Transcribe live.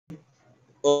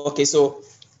Okay, so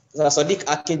Sadiq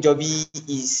Akinjobi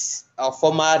is our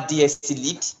former DSC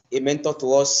lead, a mentor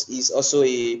to us. He's also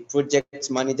a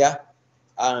project manager,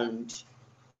 and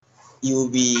he will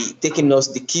be taking us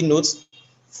the keynotes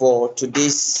for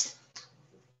today's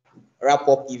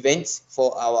wrap-up event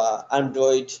for our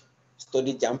Android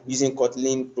study jam using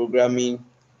Kotlin programming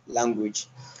language.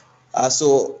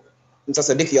 So, Mr.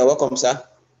 Sadiq, you are welcome, sir.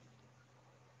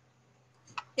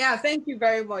 Yeah, thank you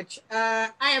very much. Hi,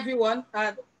 everyone.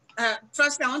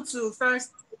 First, I want to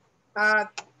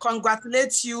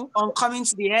congratulate you on coming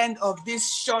to the end of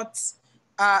this short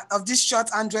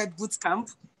Android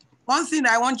bootcamp. One thing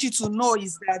I want you to know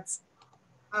is that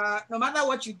no matter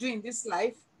what you do in this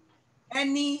life,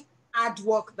 any hard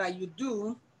work that you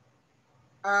do,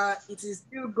 it is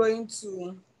still going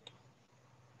to,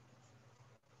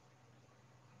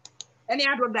 any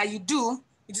hard work that you do,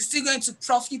 it is still going to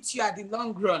profit you at the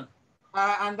long run.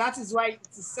 And that is why it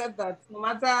is said that no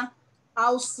matter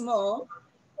how small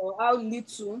or how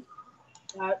little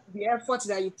the effort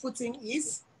that you put in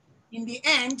is, in the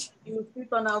end, you will still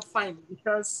turn out fine,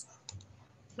 because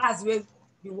that's where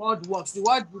the world works. The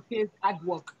world repays hard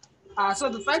work. So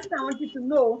the first thing I want you to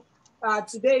know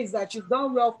today is that you've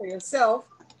done well for yourself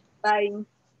by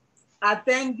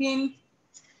attending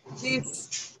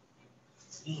this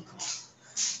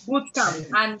bootcamp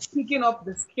and picking up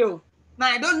the skill. Now,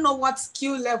 I don't know what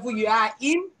skill level you are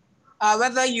in,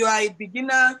 whether you are a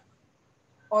beginner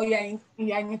or you're an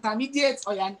intermediate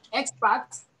or you're an expert.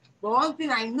 But one thing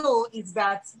I know is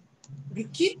that the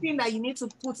key thing that you need to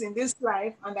put in this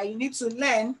life and that you need to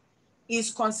learn is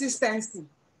consistency.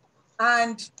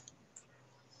 And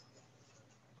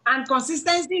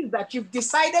consistency is that you've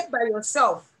decided by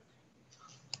yourself.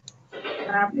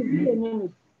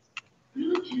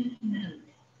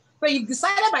 So you've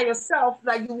decided by yourself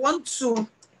that you want to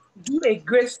do a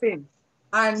great thing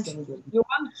and you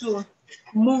want to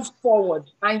move forward,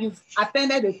 and you've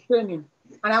attended a training.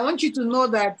 And I want you to know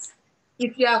that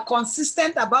if you are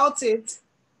consistent about it,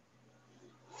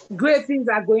 great things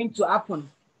are going to happen.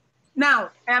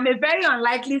 Now, I'm a very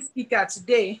unlikely speaker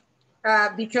today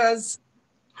because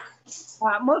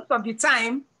most of the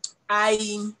time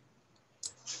I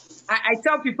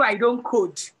tell people I don't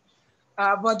code.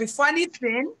 But the funny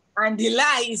thing and the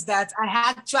lie is that I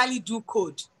actually do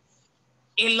code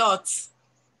a lot.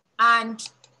 And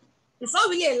it's not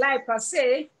really a lie per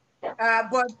se,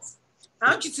 but I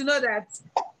want you to know that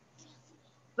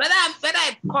whether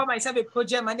I call myself a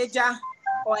project manager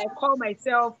or I call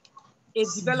myself a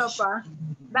developer,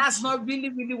 that's not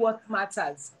really what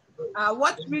matters.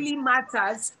 What really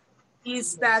matters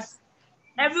is that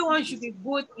everyone should be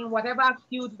good in whatever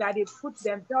field that they put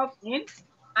themselves in,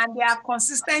 and they are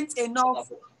consistent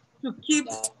enough to keep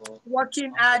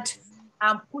working hard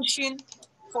and pushing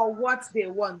for what they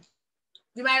want.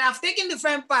 You might have taken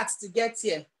different paths to get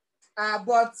here,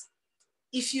 but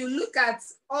if you look at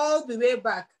all the way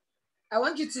back, I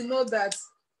want you to know that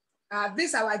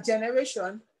this, our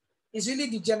generation, is really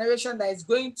the generation that is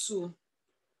going to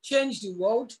change the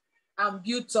world and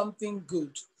build something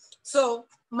good. So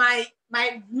my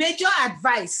major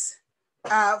advice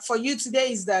for you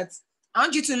today is that I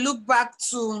want you to look back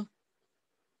to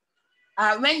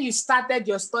when you started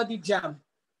your study jam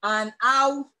and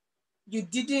how you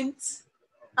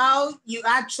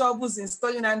had troubles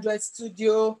installing Android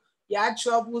Studio, you had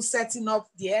trouble setting up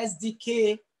the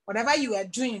SDK, whatever you were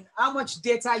doing, how much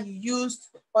data you used,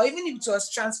 or even if it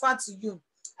was transferred to you.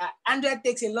 Android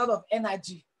takes a lot of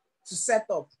energy to set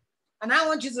up. And I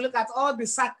want you to look at all the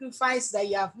sacrifice that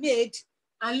you have made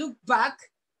and look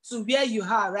back to where you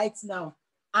are right now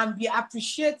and be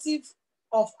appreciative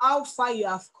of how far you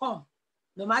have come.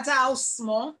 No matter how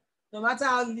small, no matter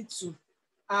how little,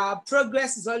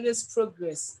 progress is always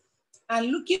progress.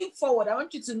 And looking forward, I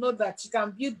want you to know that you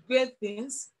can build great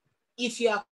things if you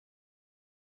are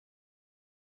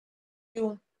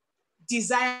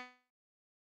desire.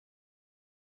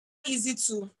 Easy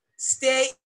to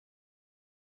stay,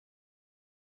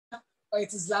 or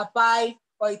it is Lapai,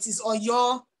 or it is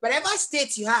Oyo, whatever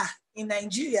state you are in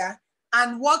Nigeria,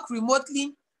 and work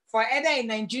remotely for either a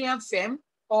Nigerian firm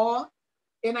or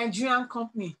a Nigerian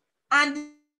company. And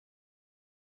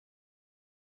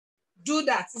do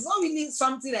that. It's not really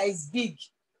something that is big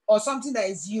or something that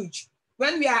is huge.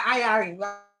 When we are hiring,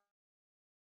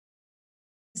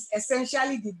 it's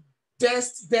essentially the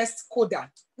best coder.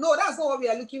 No, that's not what we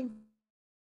are looking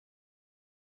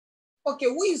for. Okay,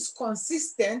 who is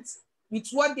consistent with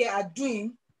what they are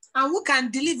doing and who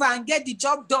can deliver and get the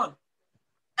job done?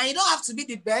 And you don't have to be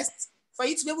the best for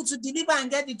you to be able to deliver and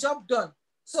get the job done.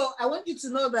 So I want you to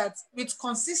know that with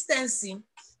consistency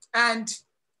and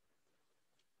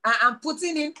and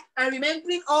putting in and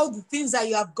remembering all the things that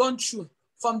you have gone through,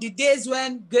 from the days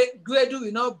when Gradle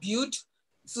will not build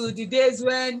to the days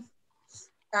when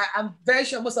I'm very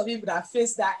sure most of you would have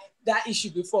faced that issue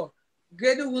before.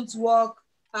 Gradle won't work,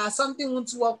 something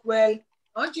won't work well.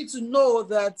 I want you to know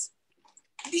that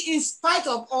in spite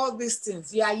of all these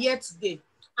things, you are here today.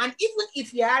 And even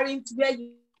if you aren't where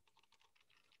you,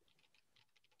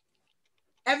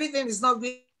 everything is not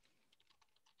really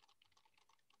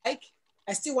like,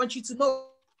 I still want you to know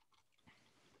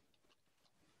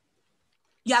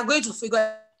you are going to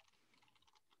figure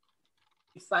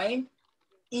it fine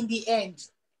in the end.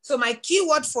 So my key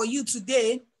word for you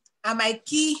today and my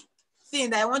key thing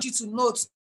that I want you to note,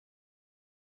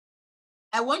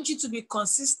 I want you to be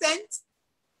consistent.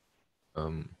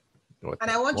 And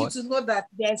I want you to know that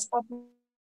there's opportunity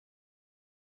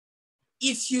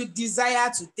if you desire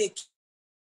to take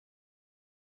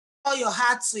all your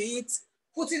heart to it,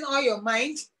 put in all your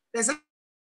mind. There's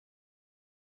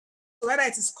whether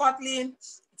it is Kotlin,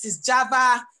 it is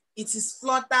Java, it is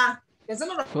Flutter. There's a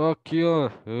lot of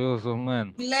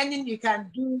learning you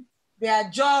can do. There are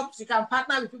jobs, you can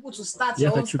partner with people to start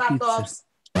your own startups.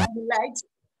 Like,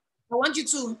 I want you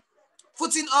to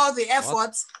put in all the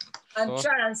efforts and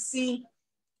try and see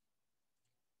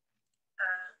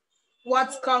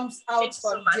what comes out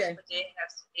from there.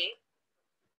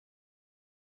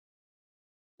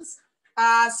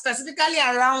 Specifically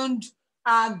around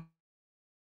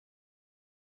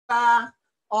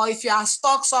or if you are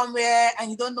stuck somewhere and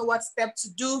you don't know what step to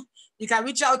do, you can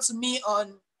reach out to me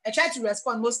on, I try to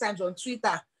respond most times on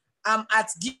Twitter.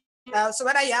 So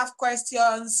whether you have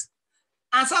questions,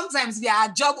 and sometimes there are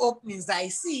job openings that I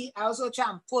see, I also try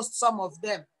and post some of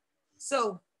them.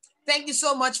 So thank you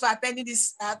so much for attending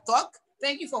this talk.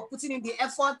 Thank you for putting in the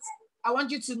effort. I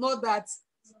want you to know that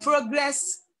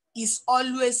progress is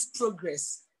always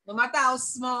progress. No matter how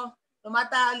small, no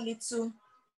matter how little,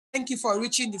 thank you for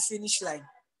reaching the finish line.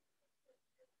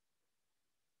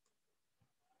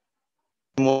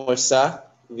 Thank you much, sir.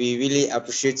 We really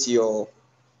appreciate your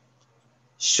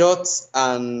short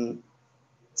and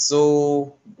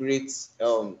so great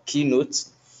keynote.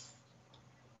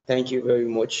 Thank you very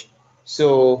much.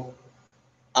 So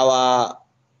our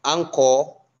anchor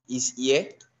is here.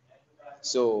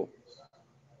 So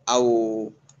I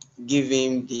will give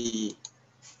him the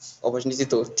opportunity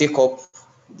to take up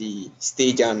the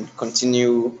stage and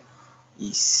continue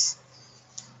his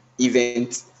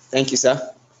event. Thank you,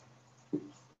 sir.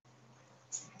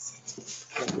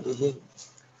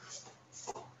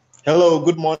 Hello,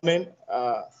 good morning.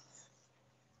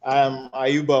 I'm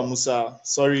Ayuba Musa.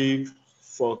 Sorry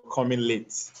for coming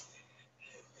late.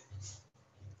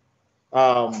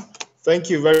 Thank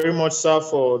you very much, sir,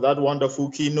 for that wonderful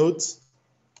keynote.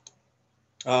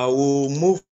 We'll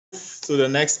move to the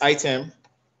next item,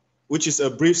 which is a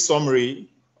brief summary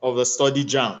of the study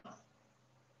jam.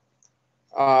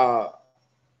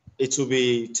 It will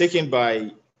be taken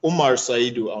by Umar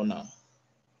Saidu Auna.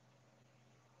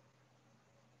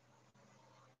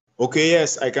 Okay,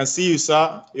 yes, I can see you,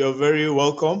 sir. You're very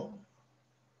welcome.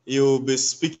 You'll be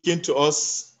speaking to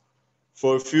us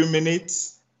for a few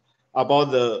minutes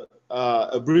about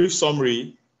a brief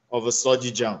summary of a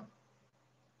study jam.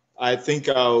 I think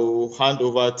I'll hand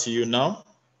over to you now.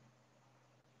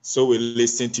 So we'll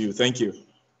listen to you. Thank you.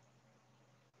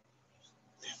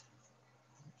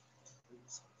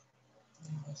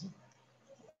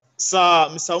 Sir,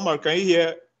 Mr. Umar, can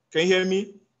you hear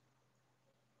me?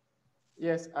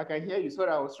 Yes, I can hear you.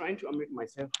 Sorry, I was trying to unmute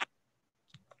myself.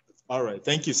 All right.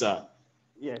 Thank you, sir.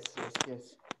 Yes.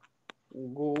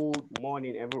 Good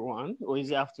morning, everyone. Or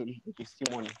is it afternoon? It's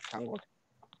still morning. Thank God.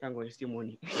 Thank God, it's still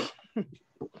morning.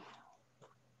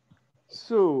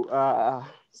 So,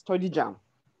 study jam.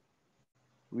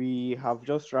 We have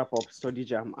just wrapped up study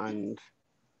jam, and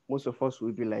most of us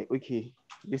will be like, okay,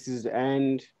 this is the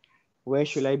end. Where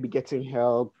should I be getting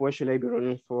help? Where should I be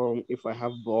running from if I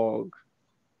have bug?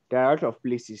 There are a lot of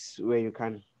places where you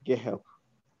can get help.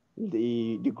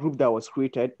 The group that was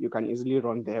created, you can easily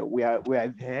run there. We are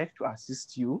there to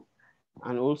assist you.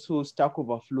 And also Stack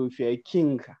Overflow if you're a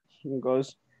king,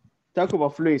 because Stack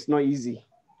Overflow is not easy.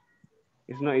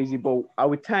 It's not easy, but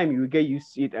with time you get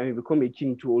used to it and you become a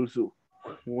king too also.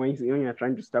 When you're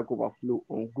trying to Stack Overflow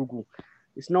on Google,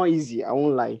 it's not easy, I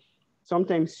won't lie.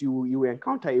 Sometimes you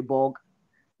encounter a bug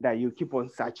that you keep on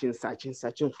searching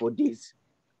for days.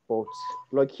 But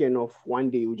lucky enough, one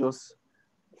day you just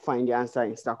find the answer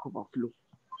in Stack Overflow.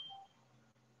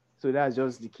 So that's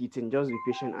just the key thing. Just be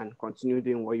patient and continue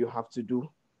doing what you have to do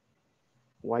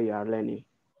while you are learning.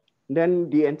 Then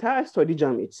the entire study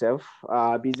jam itself,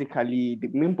 basically the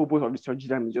main purpose of the study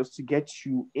jam is just to get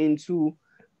you into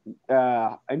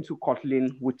into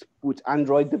Kotlin with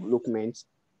Android development,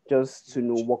 just to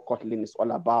know what Kotlin is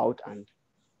all about and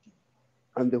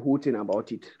the whole thing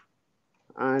about it.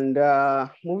 And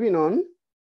moving on,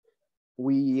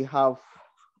 we have,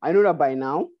 I know that by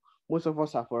now, most of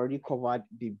us have already covered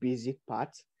the basic part,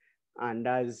 and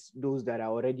that's those that are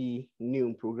already new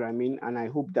in programming. And I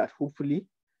hope that hopefully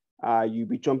you'll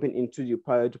be jumping into the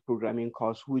prior to programming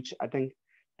course, which I think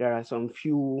there are some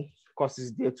few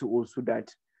courses there too also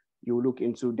that you look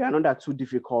into. They are not that too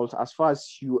difficult. As far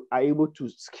as you are able to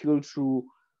skill through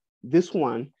this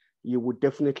one, you would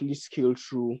definitely skill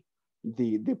through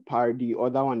the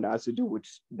other one that has to do with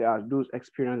those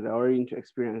experience that are already into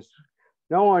experience.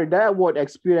 Don't worry, that word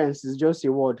experience is just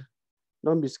a word.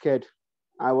 Don't be scared.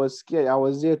 I was scared. I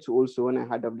was there too also when I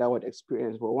had that word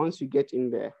experience. But once you get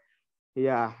in there,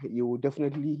 yeah, you will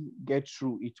definitely get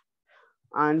through it.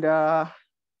 And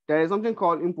there is something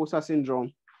called imposter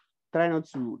syndrome. Try not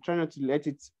to let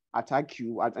it attack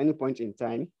you at any point in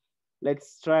time.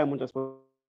 Let's try as much as possible.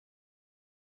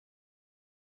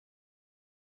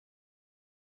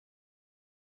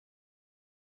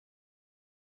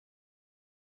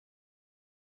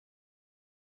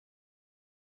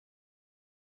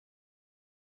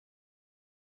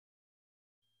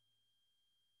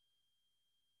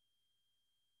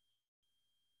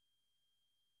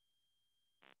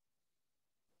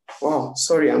 Wow,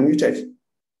 sorry, I'm muted.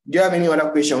 Do you have any other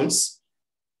questions?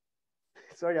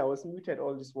 Sorry, I was muted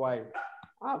all this while.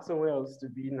 I have somewhere else to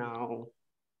be now.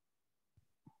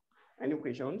 Any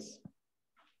questions?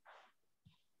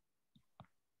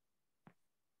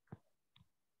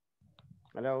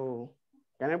 Hello,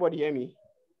 can anybody hear me?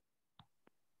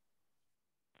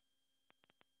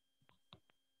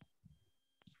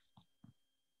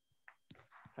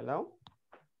 Hello?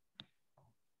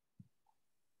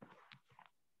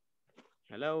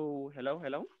 Hello, hello,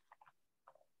 hello?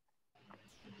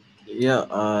 Yeah,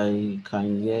 I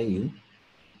can hear you.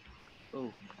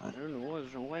 Oh, I don't know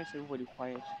what's wrong. Why is everybody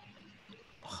quiet?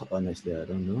 Honestly, I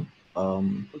don't know.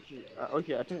 Okay,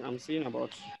 okay, I think I'm seeing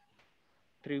about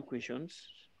 3 questions.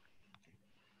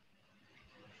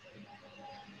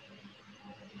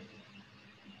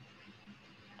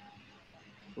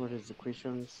 What is the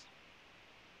questions?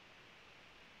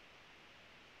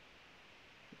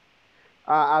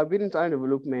 I've been in Android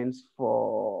development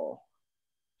for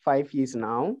 5 years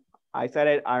now. I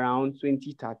started around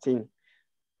 2013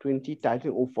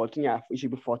 or 14. Yeah, it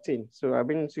should be 14. So I've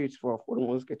been into it for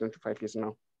almost getting to 5 years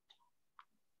now.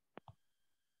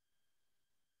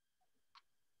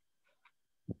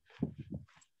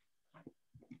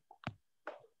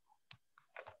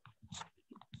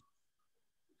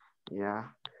 Yeah,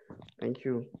 thank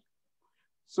you.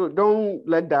 So don't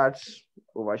let that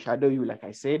overshadow you. Like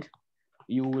I said,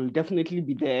 you will definitely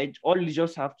be there. All you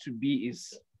just have to be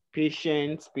is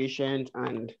patient,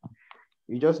 and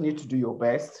you just need to do your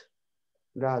best.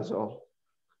 That's all.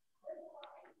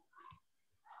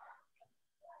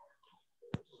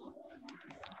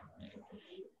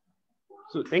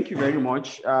 So thank you very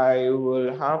much. I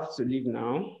will have to leave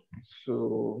now.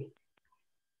 So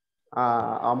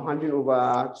I'm handing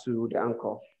over to the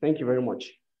anchor. Thank you very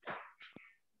much.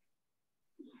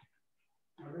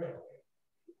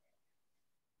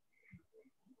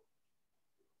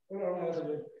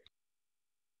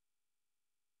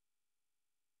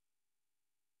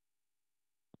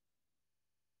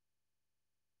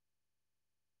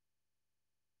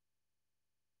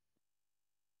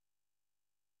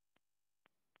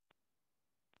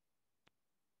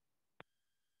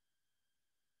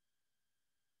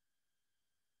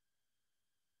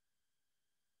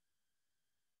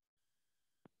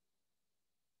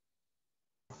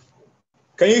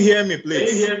 Can you hear me,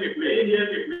 please?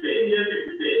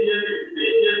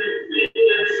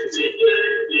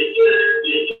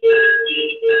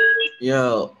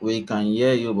 Yeah, we can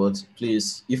hear you, but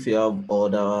please, if you have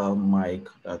other mic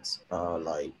that's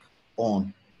like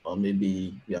on, or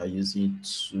maybe we are using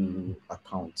 2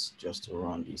 accounts just to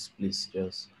run this, please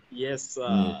just Yes,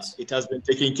 mute. it has been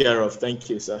taken care of. Thank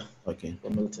you, sir. Okay. For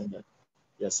noting that.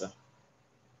 Yes, sir.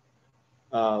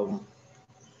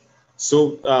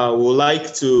 So we'd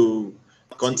like to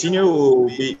continue.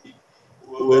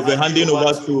 We'll be handing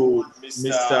over to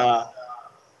Mr.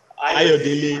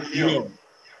 Ayodele Leon,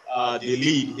 the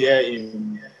lead here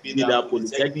in Bida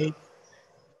Polytechnic,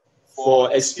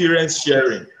 for experience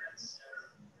sharing.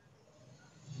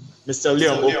 Mr.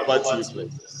 Leon, over to you,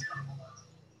 please.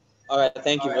 All right,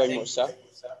 thank you very much, sir.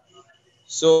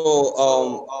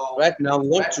 So right now we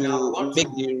want to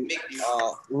make the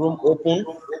room open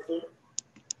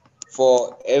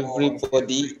for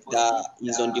everybody that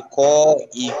is on the call.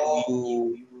 If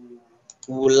you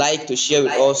would like to share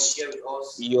with us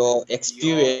your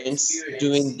experience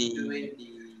during the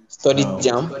study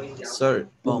jam, Sorry,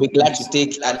 we'll be glad to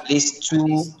please. take at least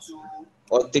 2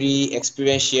 or 3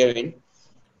 experience sharing.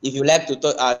 If you'd like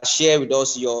to share with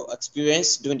us your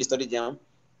experience during the study jam,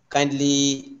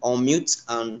 kindly unmute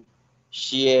and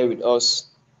share with us.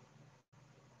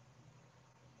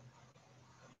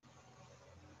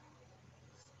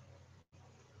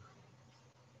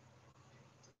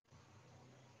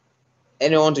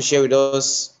 Anyone to share with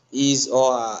us his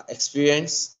or her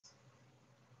experience?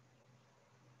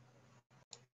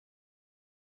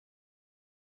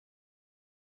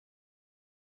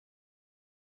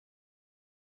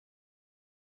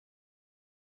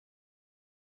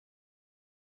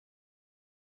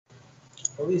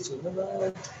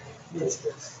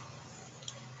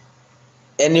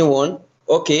 Anyone?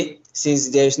 Okay, since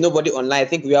there is nobody online, I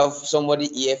think we have somebody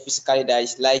here physically that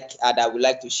is that would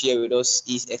like to share with us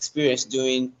his experience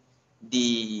during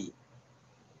the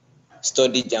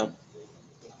study jam.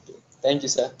 Thank you,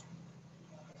 sir.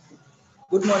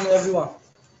 Good morning, everyone.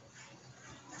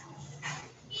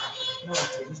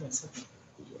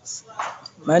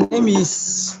 My name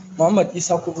is Muhammad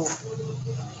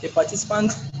Isakubu, a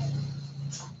participant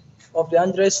of the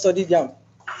Android Study Jam,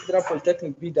 Federal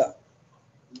Polytechnic Bida.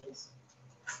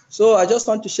 So I just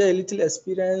want to share a little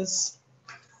experience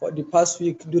for the past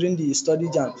week during the study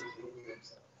jam.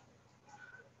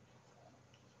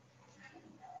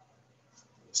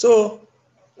 So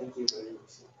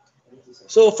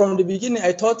from the beginning,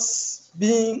 I thought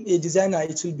being a designer,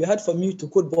 it will be hard for me to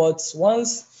code, but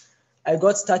once I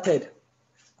got started,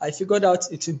 I figured out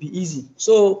it would be easy.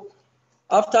 So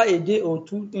after a day or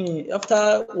two,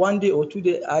 after 1 day or 2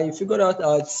 days, I figured out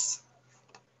that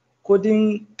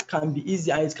coding can be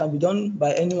easy and it can be done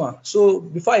by anyone. So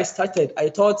before I started, I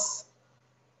thought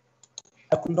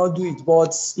I could not do it,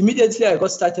 but immediately I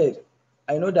got started,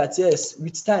 I know that yes,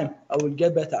 with time, I will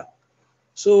get better.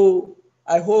 So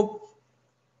I hope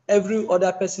every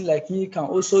other person like me can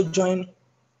also join.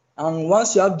 And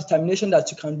once you have determination that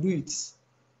you can do it,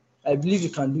 I believe you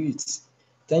can do it.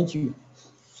 Thank you.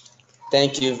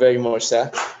 Thank you very much,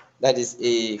 sir. That is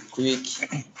a quick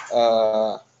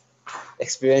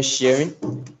experience sharing.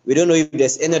 We don't know if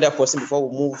there's any other person before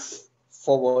we move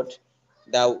forward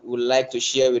that would like to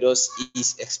share with us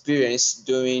his experience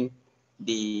during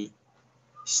the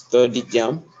study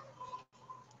jam.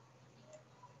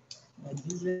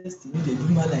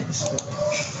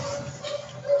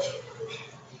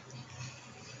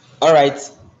 All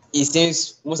right. It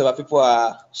seems most of our people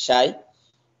are shy.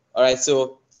 All right.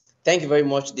 So thank you very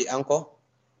much, the anchor.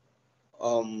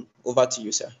 Over to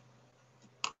you, sir.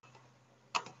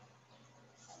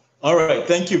 All right.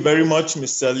 Thank you very much,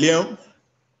 Mr. Liam.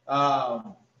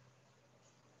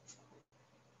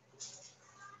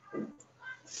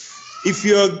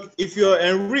 If you're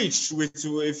enriched with,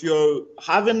 if you're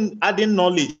adding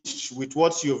knowledge with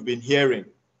what you've been hearing,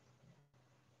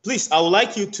 please, I would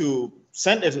like you to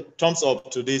send a thumbs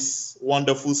up to these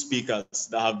wonderful speakers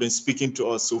that have been speaking to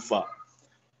us so far.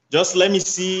 Just let me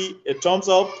see a thumbs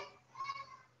up.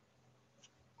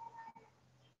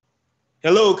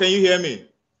 Hello, can you hear me?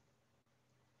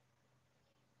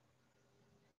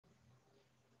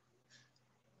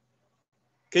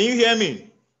 Can you hear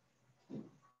me?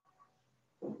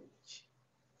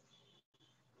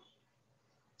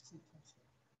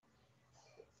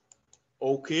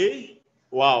 Okay.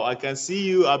 Wow, I can see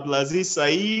you, Abdulaziz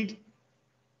Saeed.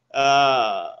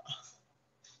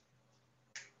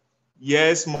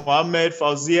 Yes, Mohammed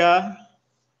Fauzia.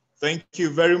 Thank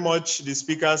you very much. The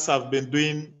speakers have been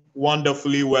doing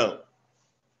wonderfully well.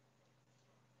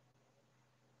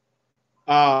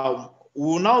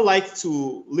 We would now like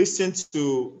to listen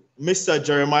to Mr.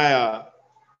 Jeremiah,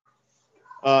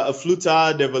 a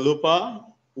Flutter developer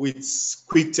with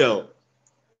QuickTel.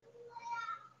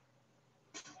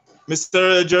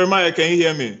 Mr. Jeremiah, can you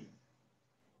hear me?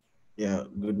 Yeah,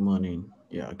 good morning.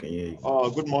 Yeah, I can hear you. Oh,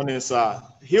 good morning, sir.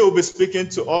 He will be speaking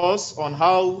to us on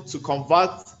how to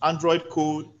convert Android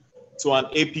code to an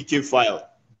APK file.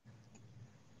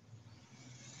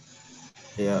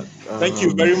 Yeah. Thank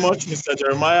you very much, Mr.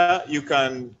 Jeremiah. You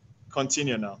can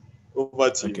continue now. Over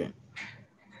to you.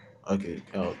 Okay.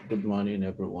 Good morning,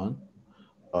 everyone.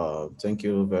 Thank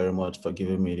you very much for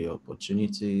giving me the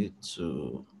opportunity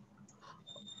to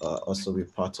also be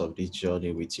part of this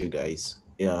journey with you guys.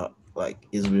 Yeah, like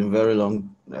it's been very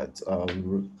long that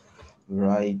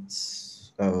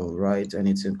write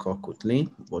anything called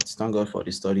Kotlin, but thank God for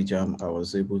the study jam. I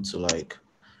was able to like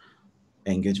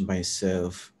engage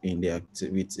myself in the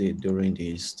activity during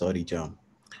the study jam.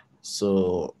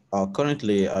 So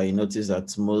currently, I noticed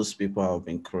that most people have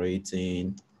been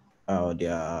creating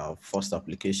their first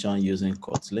application using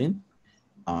Kotlin,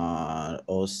 and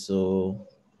also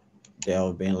they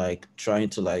have been like trying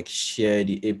to like share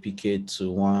the APK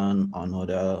to one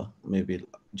another, maybe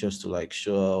just to like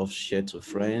show off, share to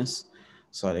friends,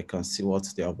 so they can see what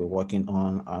they have been working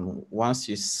on. And once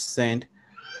you send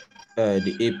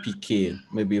the APK,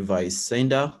 maybe via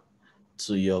sender,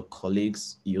 to your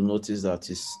colleagues, you notice that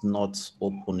it's not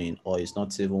opening or it's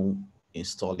not even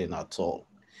installing at all.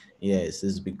 Yes,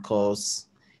 it's because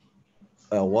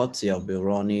what you have been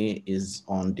running is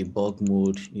on debug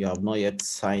mode. You have not yet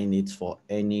signed it for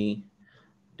any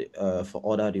for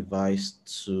other device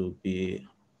to be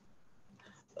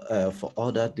for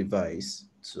other device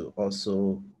to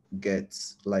also get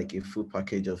like a full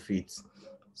package of it.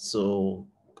 So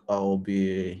I'll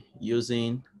be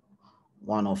using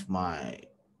one of my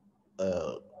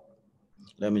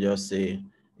let me just say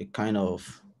a kind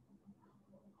of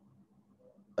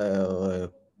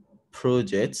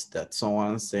project that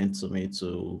someone sent to me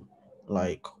to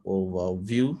like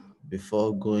overview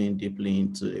before going deeply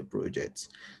into the project.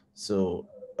 So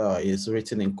it's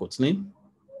written in Kotlin,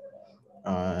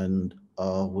 and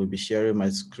we'll be sharing my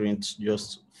screen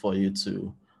just for you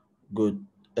to go,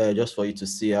 just for you to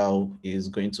see how it's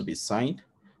going to be signed,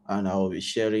 and I'll be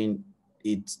sharing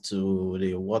it to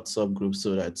the WhatsApp group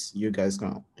so that you guys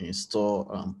can install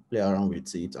and play around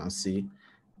with it and see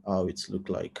how it look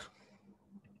like.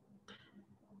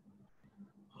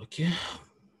 Okay,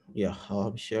 yeah, I'll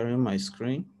be sharing my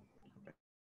screen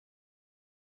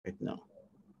right now.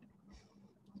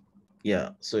 Yeah,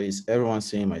 so is everyone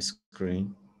seeing my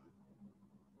screen?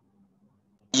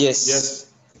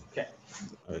 Yes. Okay.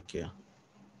 Okay.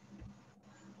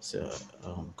 So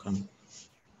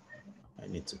I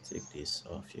need to take this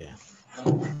off here.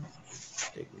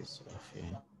 Take this off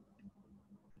here.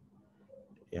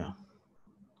 Yeah.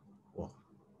 Well,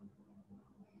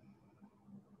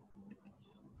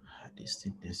 this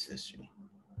thing necessary.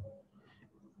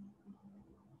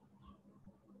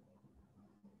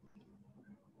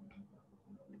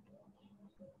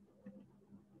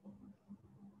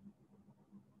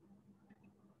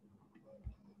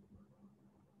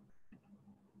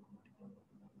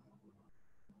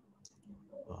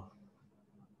 Well,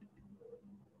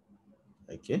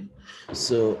 okay.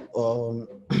 So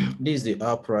this is the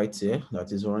app right here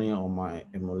that is running on my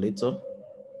emulator.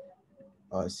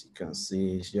 As you can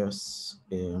see, it's just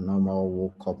a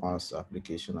normal WooCommerce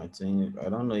application. I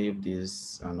don't know if this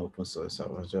is an open source. I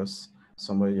was just,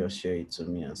 somebody just share it to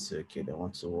me and say, okay, they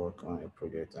want to work on a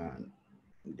project and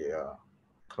their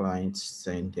clients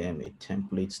send them a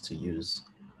template to use.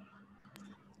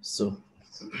 So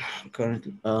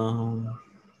currently,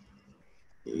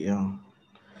 yeah.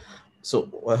 So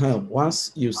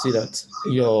once you see that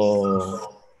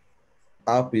your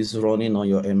app is running on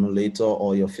your emulator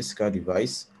or your physical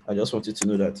device, I just want you to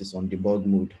know that it's on debug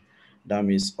mode. That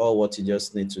means all what you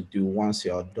just need to do once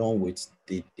you are done with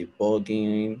the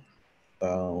debugging,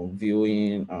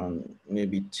 viewing, and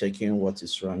maybe checking what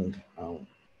is wrong,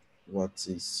 what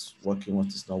is working, what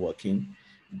is not working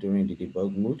during the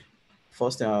debug mode.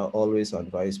 First thing I always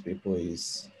advise people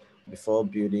is before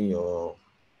building your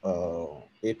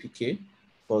APK,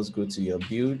 first go to your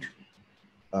build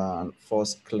and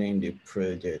first clean the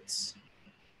project.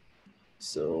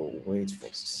 So wait for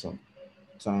some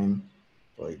time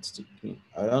for it to clean.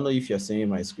 I don't know if you're seeing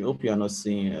my screen. Hope you are not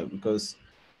seeing because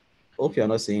hope you are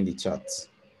not seeing the chat.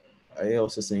 Are you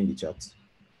also seeing the chat?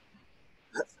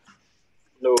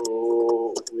 No,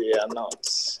 we are not.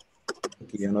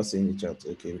 Okay, you're not seeing the chat.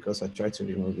 Okay, because I tried to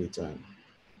remove it and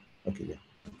okay, yeah.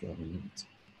 Okay, I'll remove it.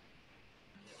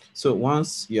 So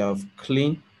once you have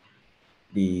cleaned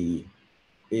the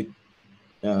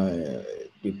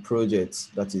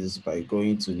project, that is by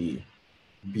going to the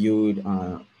build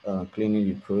and cleaning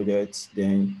the project,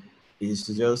 then it's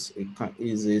just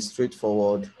a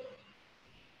straightforward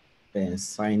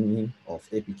signing of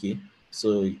APK.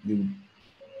 So you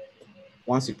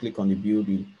once you click on the build,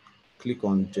 you click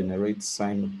on generate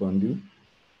sign bundle,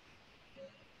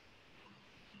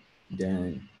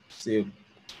 then say,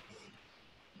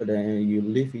 then you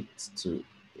leave it to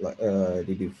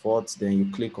the default, then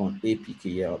you click on APK,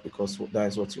 yeah, because that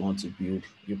is what you want to build.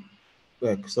 You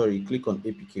click on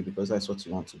APK because that's what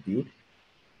you want to build.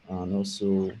 And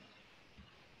also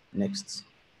next,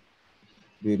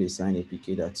 build a sign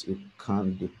APK that you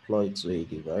can deploy to a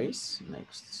device.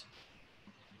 Next,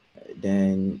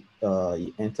 then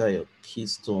you enter your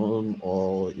keystone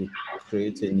or you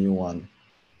create a new one.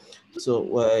 So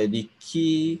the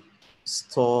key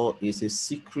store is a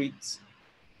secret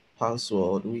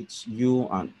password which you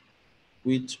and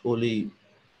which only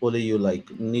you like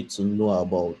need to know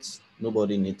about.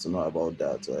 Nobody needs to know about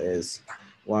that. As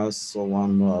once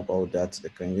someone know about that, they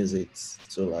can use it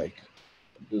to like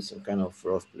do some kind of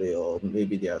rough play, or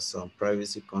maybe there are some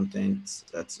privacy content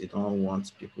that you don't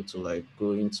want people to like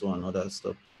go into and other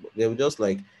stuff. They will just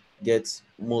like get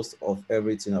most of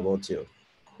everything about your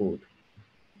code.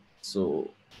 So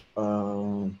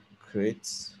create,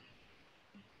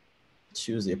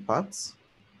 choose a path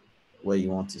where you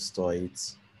want to store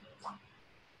it.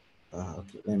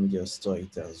 Okay, let me just store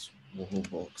it as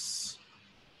box.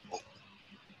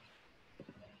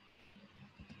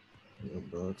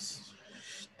 Box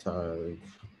tag.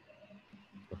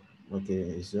 Okay,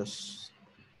 it's just,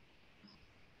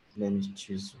 let me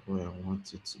choose where I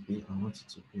want it to be. I want it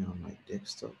to be on my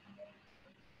desktop.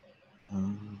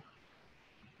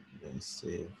 Then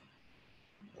save.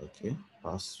 Okay,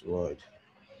 password.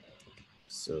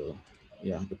 So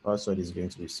yeah, the password is going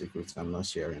to be secret. I'm not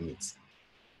sharing it.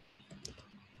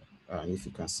 And if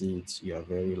you can see it, you are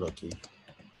very lucky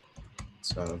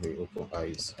to have very open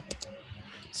eyes.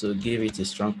 So give it a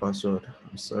strong password.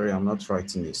 I'm sorry, I'm not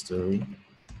writing a story.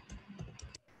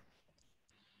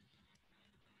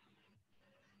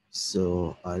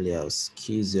 So alias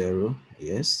key 0,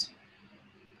 yes.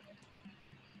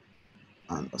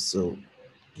 And also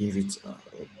give it a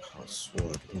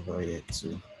password over here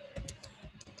too.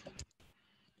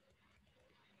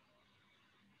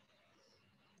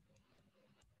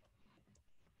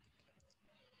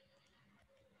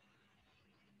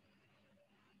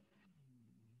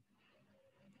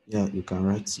 Yeah, you can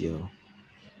write your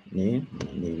name.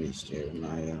 My name is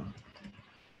Jeremiah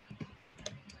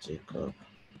Jacob.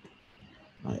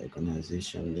 My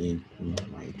organization name,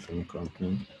 my dream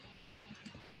company.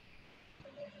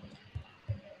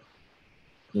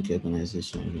 Okay,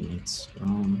 organization units.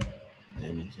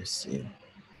 Let me just see.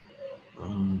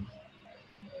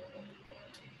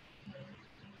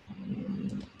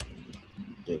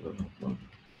 Developer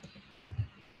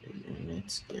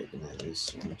units, the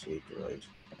organization, JetBrains.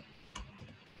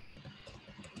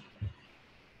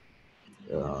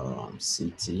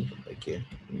 City. Okay,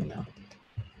 now.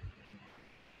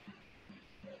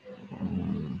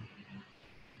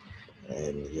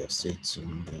 And yeah, say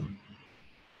Tunga.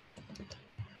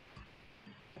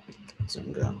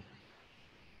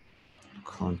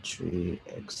 Country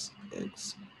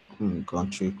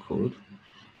country code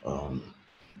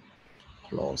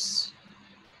plus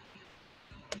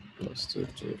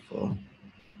 234.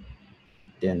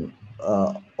 Then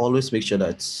always make sure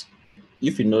that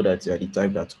if you know that you are the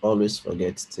type that always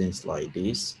forgets things like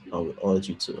this, I will urge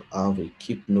you to have a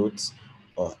keep notes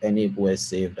or anywhere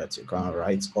saved that you can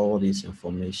write all this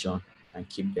information and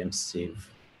keep them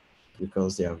safe,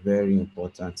 because they are very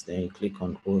important. Then you click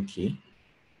on OK.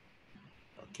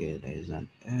 Okay, there is an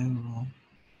error.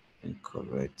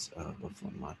 Incorrect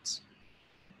format.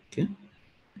 Okay.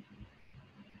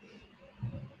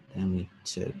 Let me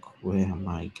check, where am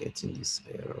I getting this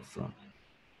error from?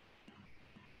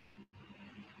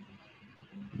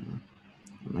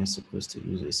 Am I supposed to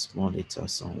use a small letter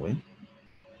somewhere?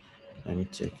 Let me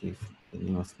check if the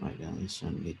name of my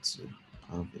organization needs to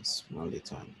have a small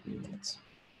letter in it.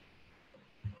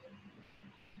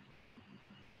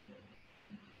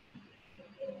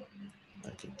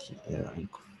 Okay, key error.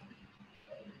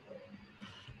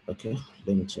 Okay,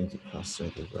 let me change the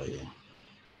password over here.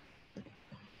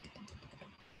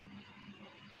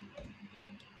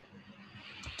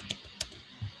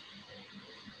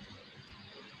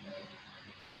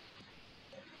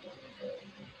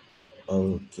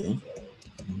 Okay,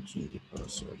 let me change the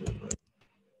password over here.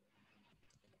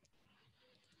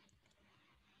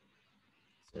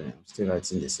 Sorry, I'm still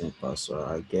writing the same password.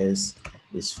 I guess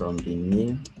it's from the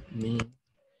name. That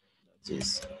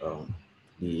is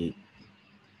the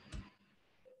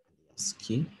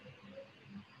key.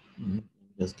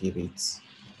 Just give it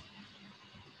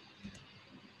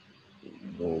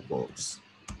more box.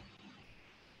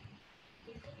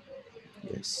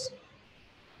 Yes.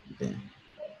 Then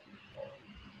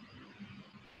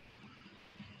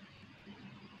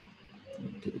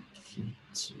the key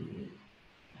to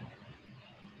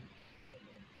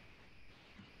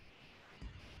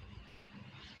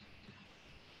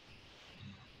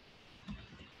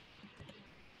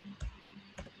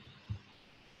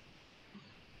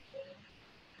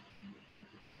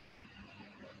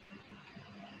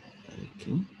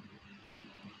okay.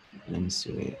 Let me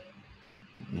see where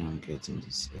I'm getting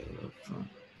this error from.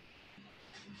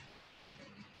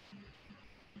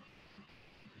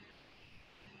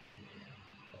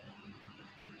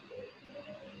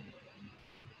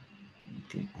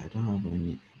 Okay, I don't have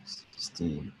any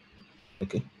thing.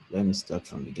 Okay, let me start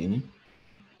from beginning.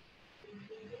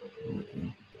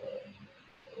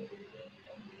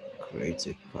 create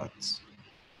a path.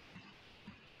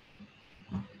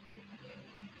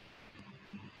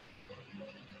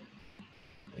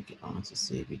 Okay, I want to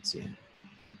save it here.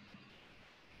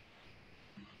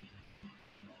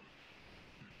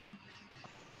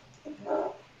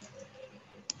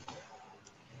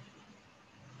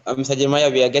 Mr. Jeremiah,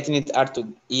 we are getting it hard to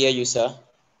hear you, sir.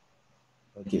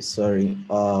 Okay, sorry.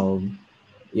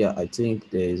 Yeah, I think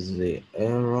there's a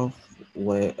error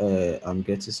where I'm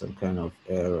getting some kind of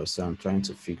error, so I'm trying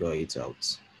to figure it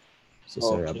out. So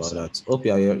sorry Okay, about sir. that. Hope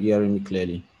you are hearing me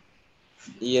clearly.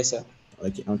 Yes, sir.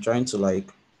 Okay, I'm trying to like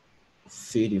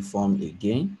fill the form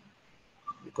again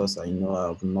because I know I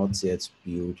have not yet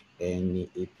built any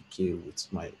APK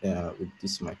with my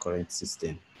current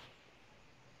system.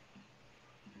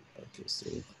 Okay,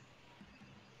 save.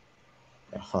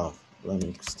 I have. Let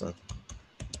me start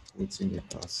putting the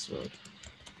password.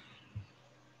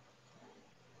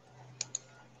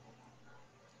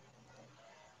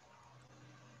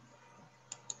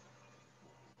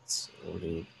 It's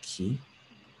already key.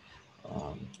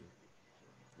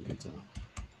 Later.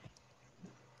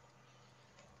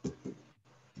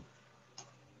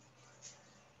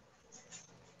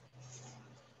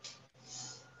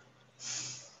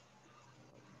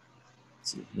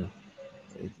 No,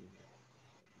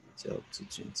 it's up to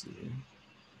 20.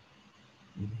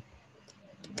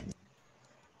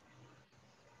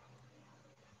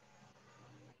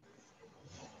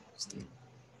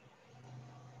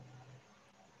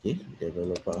 Okay,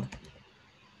 developer.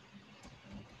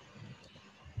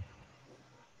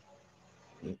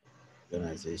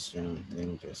 Organization, let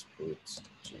me just put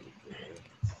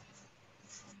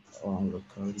on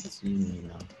locality,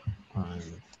 Mina,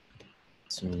 and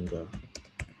Tunga.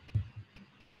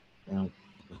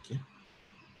 Okay.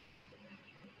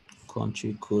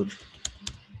 Country code.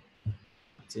 I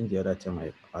think the other time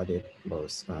I added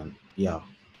plus, and yeah.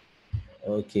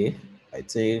 Okay. I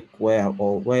think where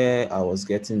I was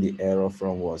getting the error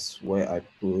from was where I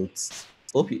put.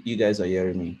 Hope you guys are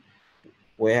hearing me.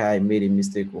 Where I made a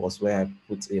mistake was where I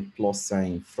put a plus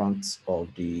sign in front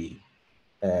of the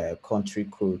country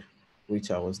code,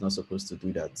 which I was not supposed to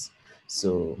do that.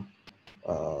 So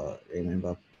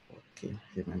remember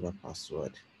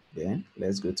password. Then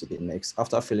let's go to the next.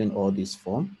 After filling all this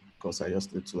form, because I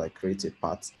just need to like create a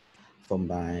path for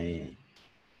my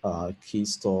key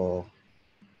store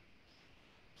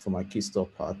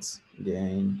part.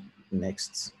 Then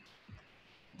next,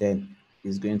 then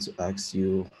it's going to ask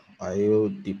you, are you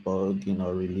debugging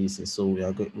or releasing? So we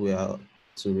are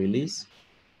to release,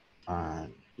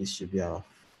 and it should be our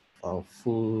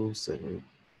full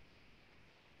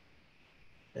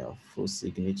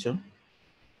signature.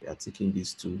 We are taking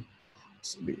these two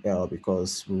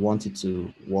because we want it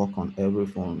to work on every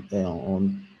phone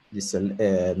on this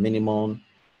minimum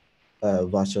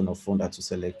version of phone that we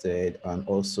selected, and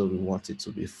also we want it to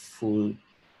be full.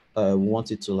 We want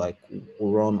it to like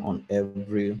run on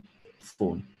every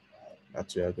phone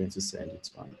that we are going to send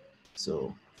it on.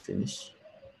 So finish.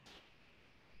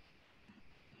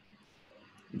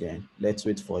 Then let's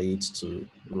wait for it to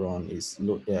run. Is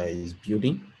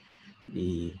building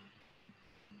the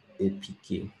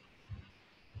APK.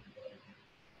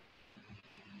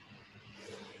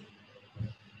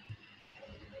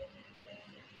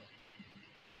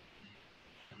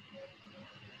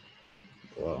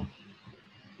 Wow,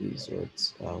 this is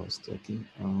what I was talking.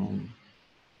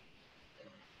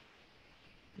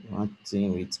 One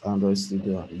thing with Android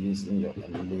Studio using your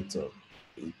emulator,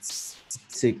 it's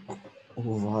take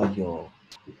over your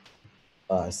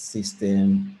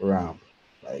system RAM,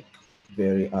 like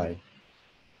very high.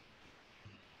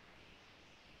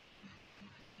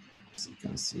 As you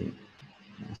can see,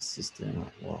 my system,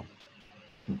 wow.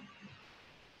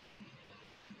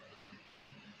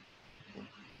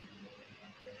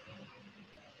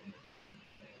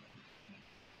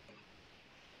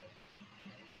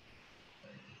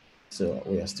 So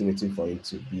we are still waiting for it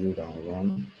to build and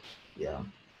run. Yeah,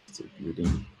 still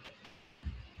building.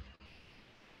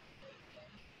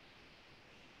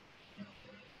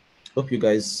 Hope you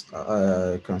guys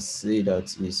can see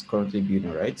that it's currently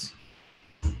building, right?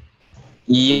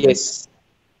 Yes.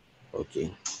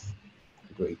 Okay,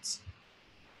 great.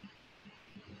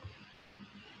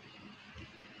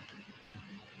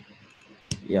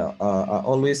 Yeah, I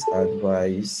always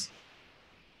advise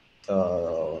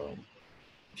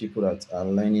people that are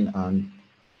learning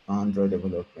Android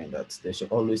development that they should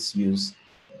always use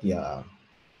their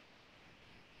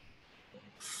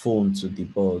phone to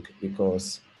debug,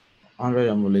 because Android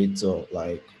emulator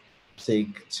like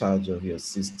take charge of your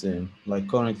system. Like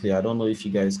currently, I don't know if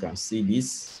you guys can see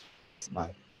this, my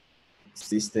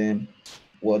system.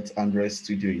 what Android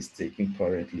Studio is taking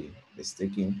currently. It's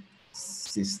taking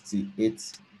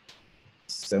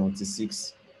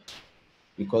 6876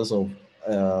 because of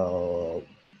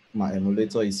my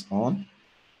emulator is on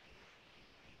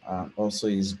and also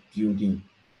is building.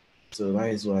 So that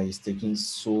is why it's taking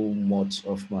so much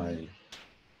of my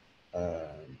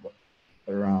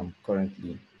RAM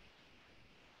currently.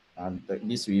 And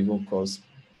this will even cause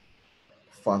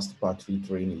fast battery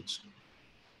drainage.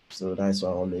 So that's why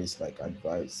I always like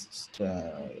advise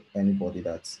anybody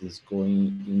that is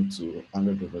going into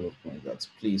Android development that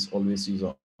please always use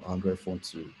an Android phone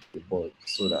to debug,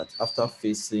 so that after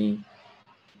facing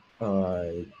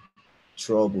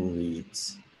trouble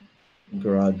with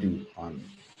Gradu and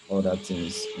other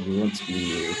things, you won't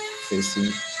be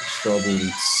facing trouble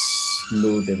with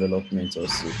slow development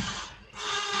also.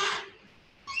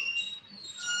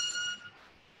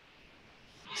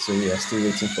 So we are still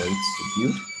waiting for it to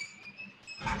build.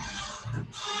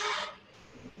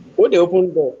 What they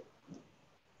open door?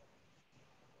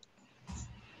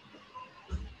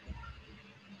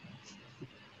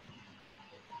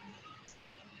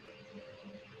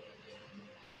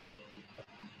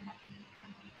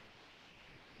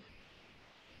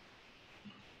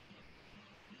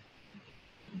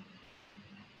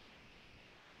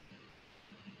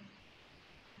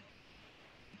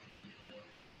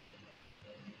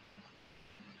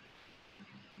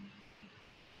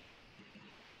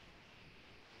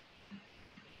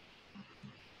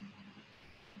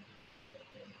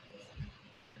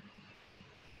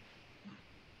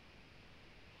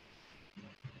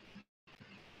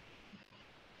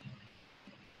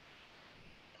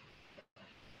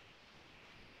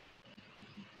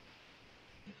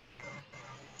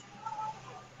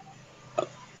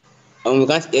 We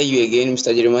can't hear you again,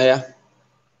 Mr. Jeremiah.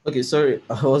 Okay, sorry,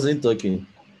 I wasn't talking.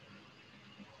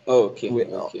 Oh, okay.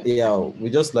 Yeah, we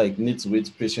just like need to wait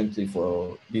patiently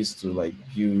for this to like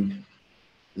build.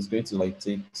 It's going to like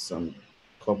take some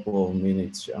couple of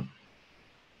minutes, yeah.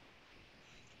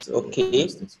 So okay. We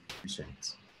just need to be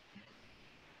patient.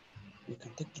 You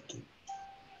can take the game.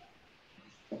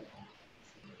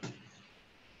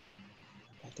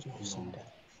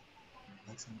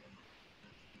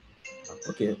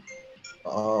 Okay.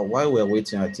 While we're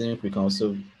waiting, I think we can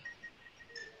also.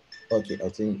 Okay, I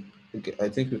think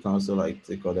we can also like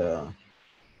take other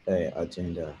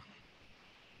agenda.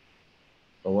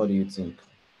 But what do you think?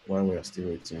 While we are still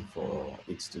waiting for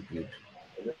it to build,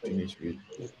 finish build.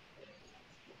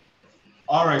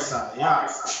 All right, sir. Yeah.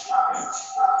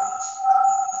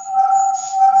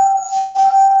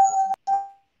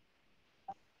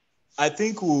 I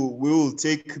think we will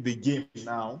take the game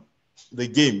now. The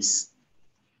games.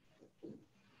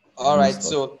 All right.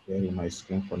 So sharing my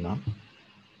screen for now.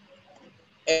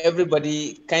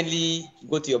 Everybody, kindly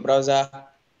go to your browser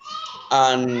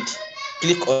and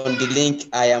click on the link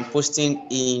I am posting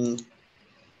in.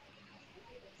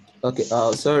 Okay.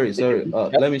 Sorry.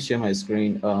 Let me share my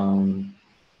screen.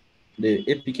 The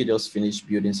APK just finished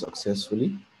building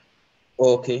successfully.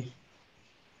 Okay.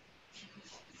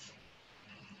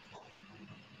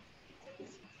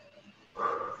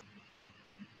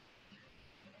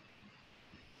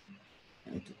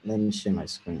 Okay, let me share my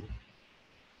screen.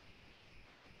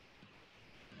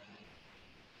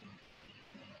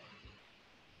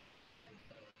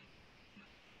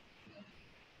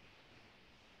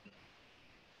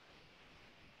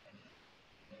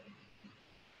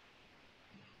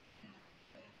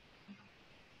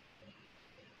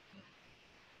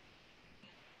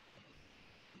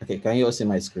 Okay, can you all see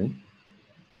my screen?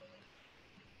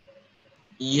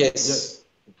 Yes.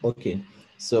 Okay,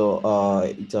 so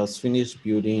it has finished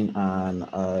building, and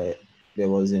there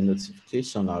was a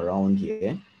notification around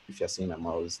here. If you're seeing a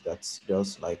mouse, that's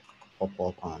just like pop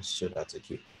up and show that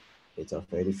okay, it has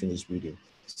already finished building.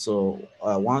 So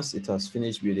once it has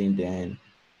finished building, then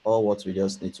all what we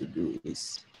just need to do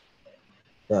is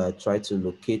try to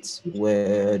locate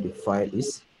where the file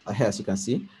is. As you can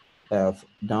see,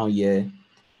 down here,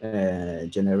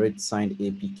 generate signed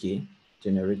APK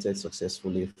generated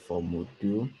successfully for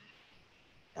module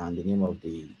and the name of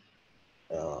the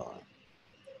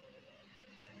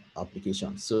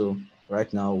application. So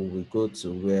right now we will go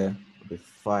to where the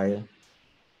file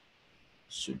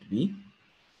should be.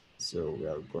 So we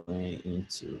are going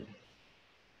into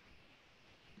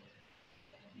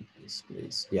this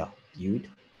place. Yeah, build.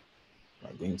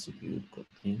 We're going to build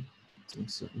Kotlin. I think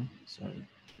so. No, sorry.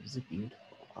 Is it build?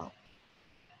 Wow.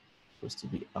 Supposed to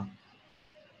be up.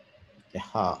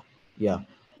 Aha. Yeah.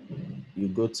 You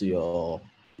go to your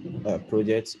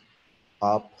project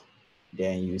app,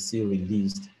 then you see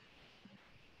released.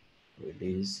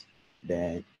 Release.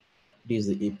 Then this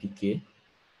is the APK.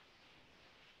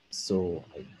 So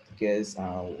I guess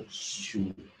I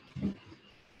should.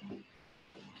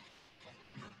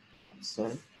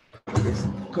 Sorry. Yes.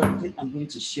 Currently, I'm going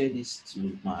to share this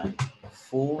to my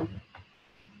phone.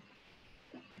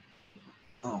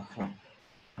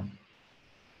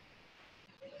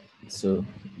 So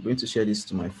I'm going to share this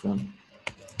to my phone.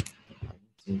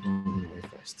 I don't know if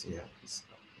I still have this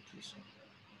application.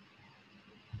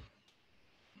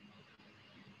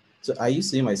 So are you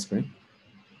seeing my screen?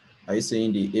 Are you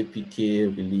seeing the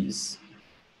APK release?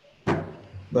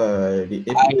 The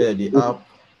app.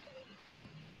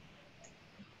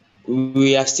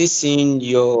 We are still seeing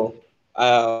your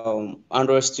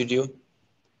Android Studio.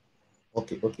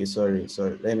 Okay, sorry.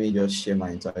 Let me just share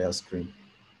my entire screen.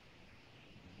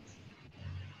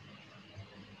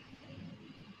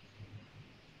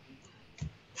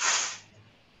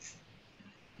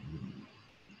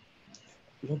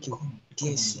 Login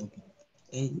DSC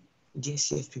and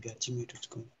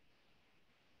dscfpb@gmail.com.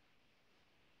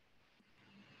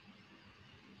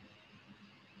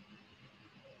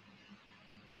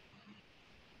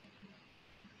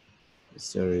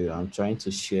 Sorry, I'm trying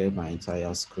to share my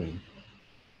entire screen.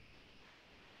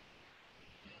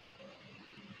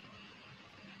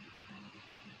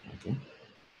 Okay.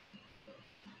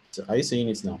 So are you seeing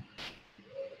it now?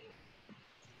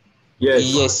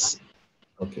 Yes.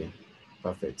 Okay,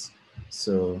 perfect.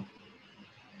 So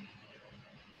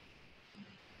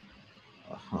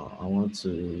I want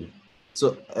to.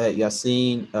 So you're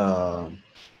seeing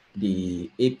the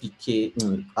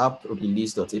APK app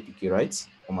release.apk, right,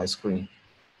 on my screen.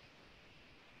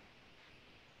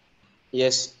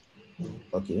 Yes.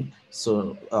 Okay,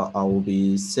 so I will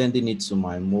be sending it to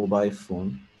my mobile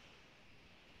phone.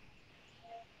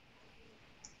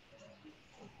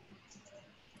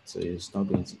 So it's not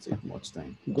going to take much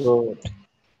time. Good.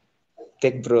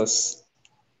 Tech Bros.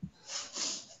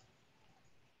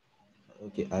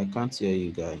 Okay, I can't hear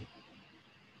you, guy.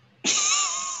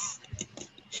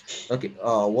 Okay,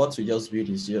 what we just built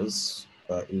is just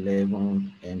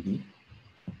 11 MB.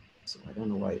 So I don't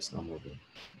know why it's not moving.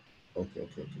 Okay.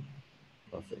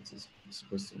 Perfect. It's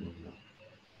supposed to move now.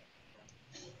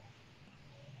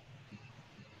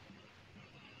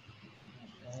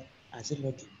 As it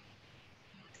login.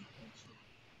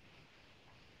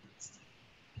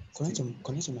 Connect to my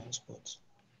hotspot.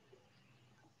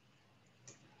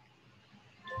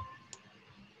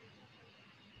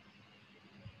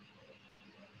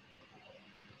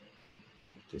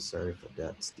 Okay, sorry for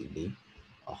that delay.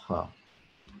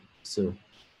 So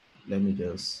let me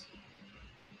just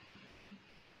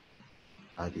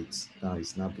add it. Now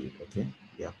it's not big. Okay.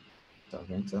 Yeah.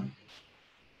 Enter.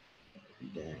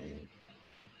 Then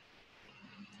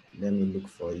let me look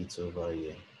for it over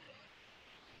here.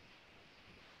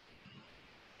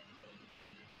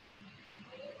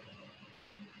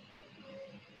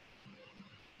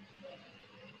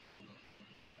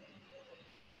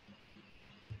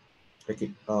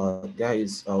 Okay,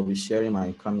 guys, I'll be sharing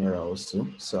my camera also,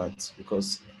 so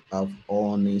because I've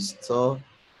uninstalled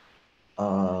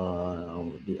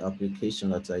the application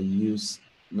that I use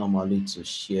normally to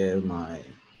share my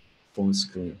phone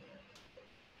screen.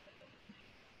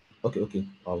 Okay,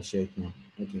 I'll share it now.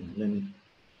 Okay, let me.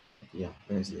 Yeah,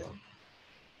 where's the app?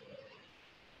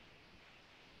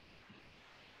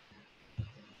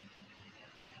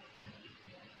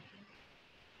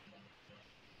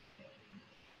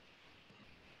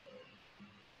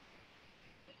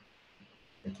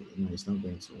 Okay, no, it's not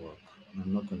going to work.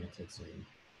 I'm not connected to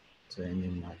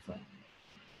any Wi-Fi.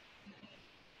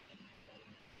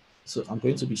 So I'm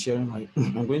going to be sharing my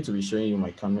I'm going to be showing you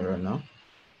my camera now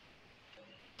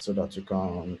so that you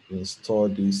can install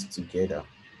this together.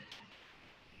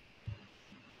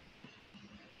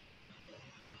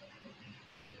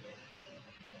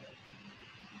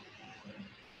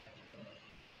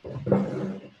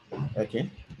 Okay,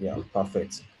 yeah,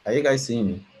 perfect. Are you guys seeing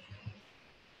me?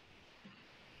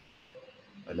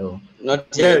 Hello.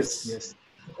 Not yet. Yes.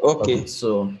 Okay.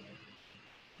 So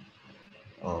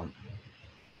um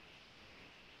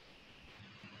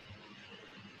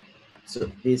so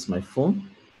this is my phone.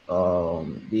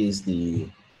 This is the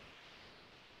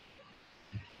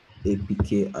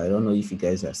APK. I don't know if you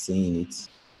guys are seeing it.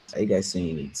 Are you guys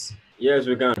seeing it? Yes,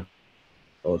 we can.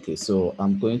 Okay, so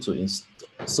I'm going to install.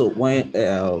 So when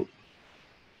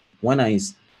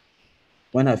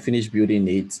I finish building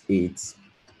it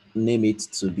name it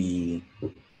to be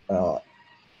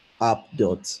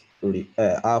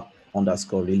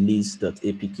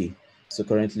app_release.apk. So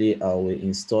currently I will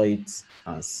install it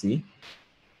and see.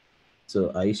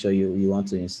 So are you sure you want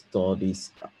to install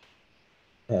this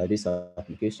this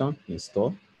application?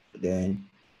 Install. Then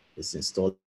it's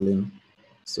installing.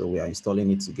 So we are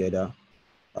installing it together.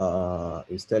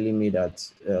 It's telling me that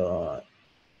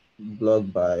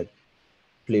blocked by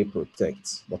Play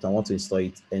Protect, but I want to install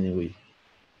it anyway.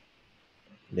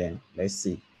 Then let's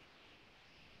see.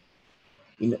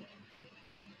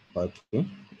 Okay,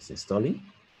 it's installing.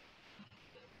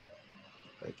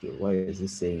 Okay, what is it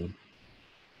saying?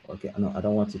 Okay, no, I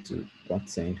don't want it to. Don't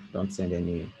send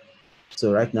any.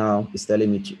 So right now it's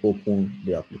telling me to open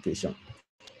the application.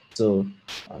 So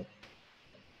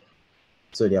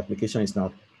so the application is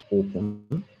now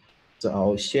open. So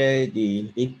I'll share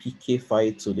the APK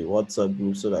file to the WhatsApp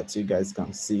group so that you guys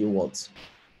can see what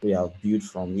we have built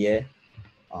from here,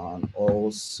 and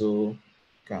also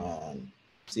can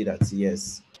see that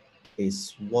yes,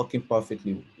 it's working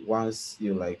perfectly once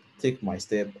you like take my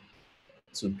step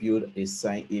to build a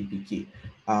sign APK.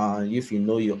 And if you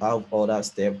know you have other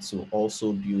steps to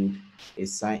also build a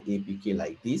sign APK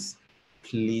like this,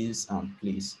 please and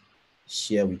please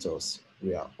share with us.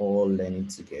 We are all learning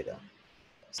together.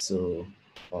 So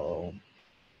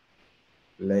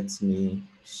let me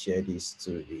share this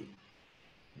to the,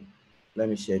 let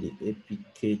me share the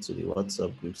APK to the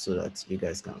WhatsApp group so that you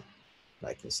guys can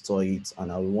like install it.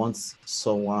 And I want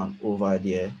someone over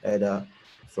there, either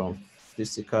from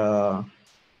physical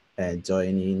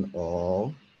joining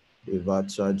or the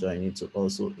virtual joining, to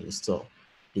also install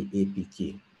the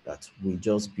APK that we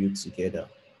just built together,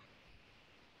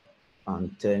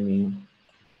 and tell me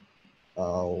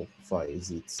how far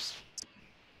is it.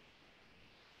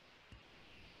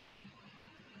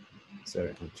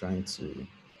 Sorry, I'm trying to.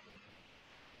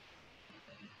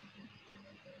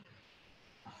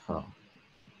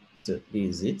 So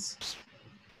this is it.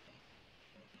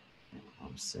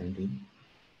 I'm sending.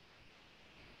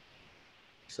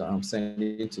 So I'm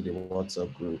sending to the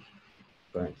WhatsApp group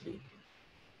currently.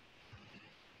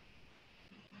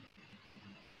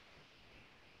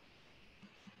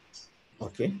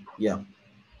 Okay, yeah.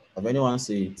 Have anyone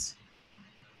seen it?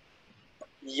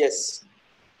 Yes.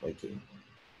 Okay,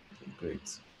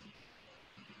 great.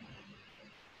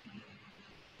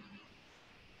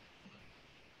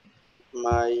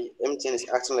 My MTN is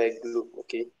acting like glue.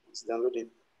 Okay, it's downloading.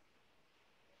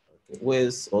 Okay.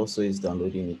 Where's also is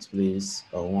downloading it, please?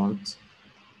 I want.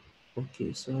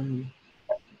 Okay, sorry.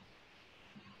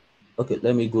 Okay,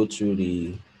 let me go through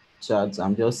the chat.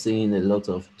 I'm just seeing a lot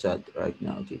of chat right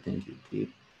now. Okay, thank you.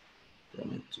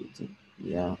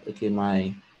 Yeah. Okay,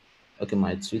 my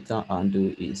Twitter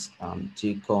handle is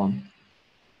Jcon.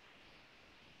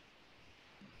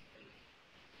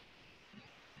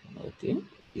 Okay,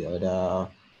 the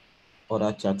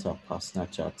other chats are personal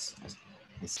chats.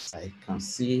 As I can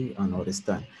see and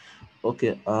understand.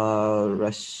 Okay,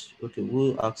 okay,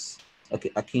 who asks? Okay,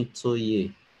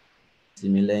 Akintoye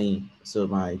Timileyin. So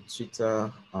my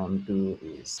Twitter handle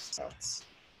is at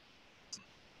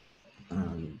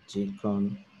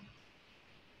Jcon.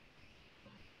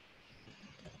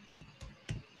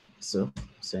 So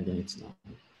sending it now.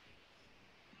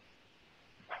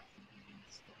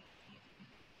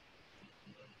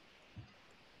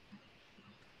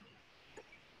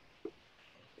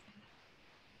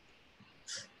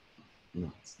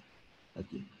 No.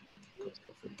 Okay.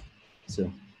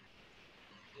 So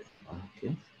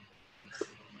okay.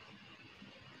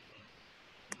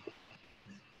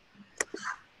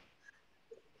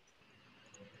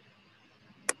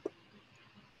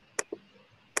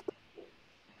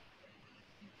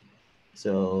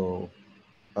 So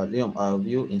Liam, have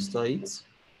you installed it?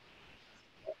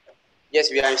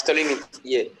 Yes, we are installing it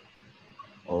here.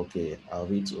 Okay, I'll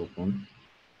read to open.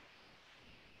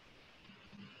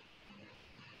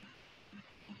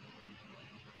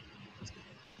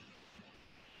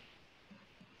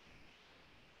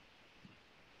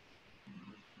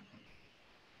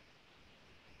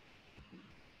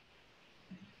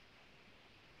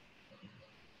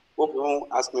 Hope you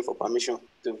won't ask me for permission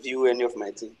to view any of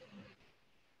my thing.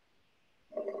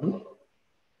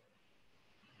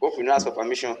 Hope you don't ask for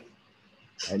permission.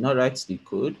 I not write the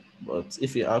code, but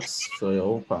if you ask for your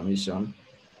own permission,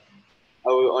 I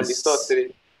will on the store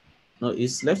today. No,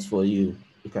 it's left for you.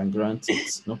 You can grant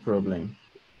it, no problem.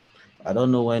 I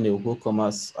don't know when the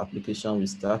WooCommerce application will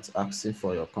start asking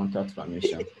for your contact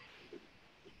permission.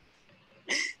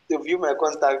 To view my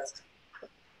contact.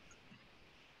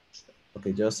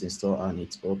 Okay, just install and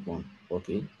it's open.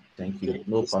 Okay, thank you. Okay,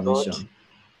 No installed. permission.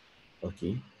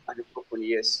 Okay. And it's open,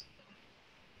 yes.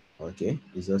 Okay,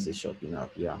 it's just a shopping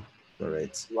app. Yeah,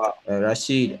 correct. Wow.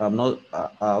 Rashid,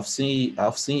 I've seen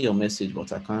your message,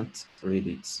 but I can't read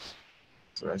it.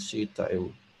 Rashid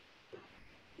Taiwo.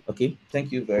 Okay,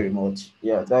 thank you very much.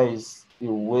 Yeah, that is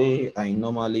the way I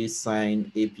normally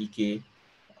sign APK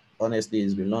honestly,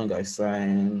 it's been long I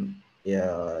signed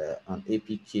an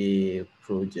APK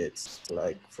project,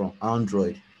 like from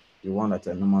Android. The one that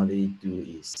I normally do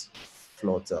is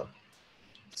Flutter.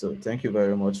 So thank you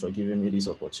very much for giving me this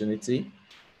opportunity.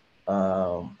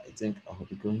 I think I'll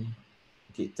be going.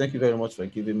 Okay, thank you very much for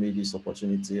giving me this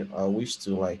opportunity. I wish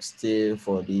to like stay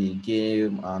for the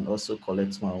game and also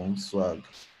collect my own swag.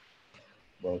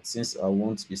 But since I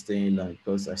won't be staying long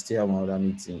because I still have another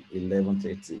meeting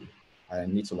 11:30, I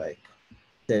need to like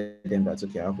tell them that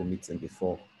okay, I have a meeting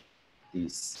before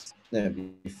this,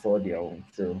 before their own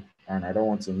show, and I don't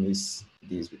want to miss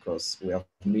this because we have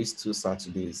missed 2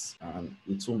 Saturdays, and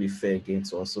it won't be fair again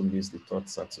to also miss the third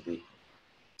Saturday.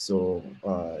 So,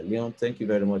 Leon, thank you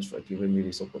very much for giving me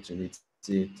this opportunity.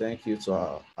 Thank you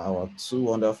to our 2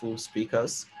 wonderful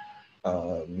speakers,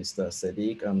 Mr.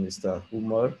 Sadiq and Mr.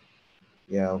 Umar.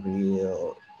 Yeah,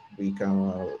 we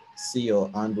can see your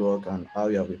handwork and how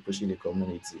you have been pushing the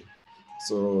community.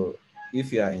 So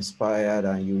if you are inspired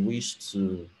and you wish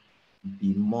to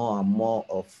be more and more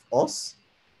of us,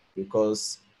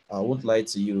 because I won't lie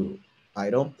to you, I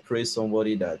don't praise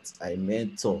somebody that I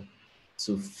mentor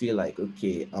to feel like,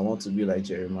 okay, I want to be like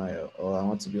Jeremiah, or I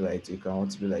want to be like Jake, I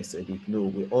want to be like Sadiq. No,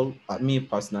 we all, me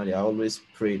personally, I always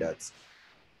pray that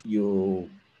you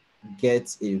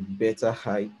get a better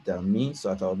height than me so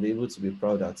that I'll be able to be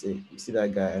proud that, hey, you see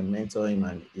that guy, I mentor him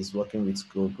and he's working with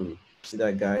Google. See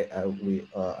that guy, I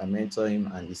mentor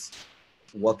him and he's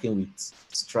working with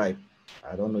Stripe.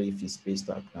 I don't know if he's based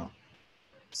out now.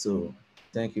 So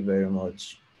thank you very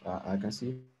much. I can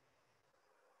see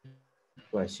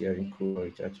by sharing code or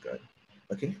recharge card.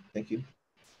 Okay, thank you.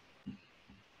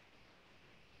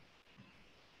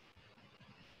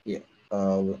 Yeah,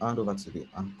 we'll hand over to the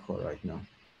anchor right now.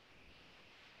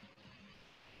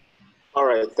 All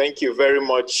right, thank you very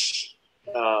much,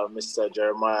 Mr.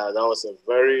 Jeremiah. That was a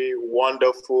very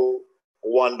wonderful,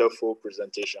 wonderful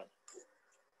presentation.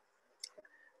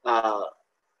 Mr.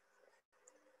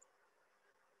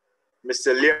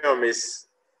 Liam is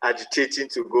agitating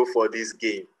to go for this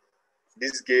game.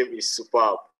 This game is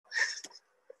superb.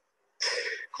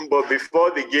 But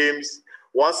before the games,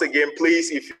 once again,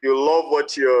 please, if you love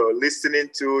what you're listening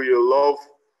to, you love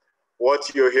what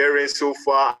you're hearing so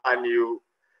far, and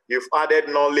you've added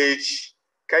knowledge,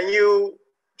 can you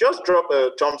just drop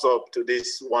a thumbs up to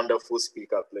this wonderful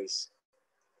speaker, please?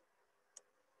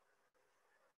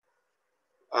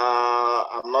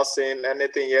 I'm not saying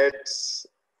anything yet.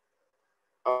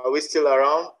 Are we still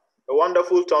around? A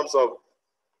wonderful thumbs up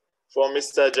for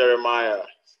Mr. Jeremiah.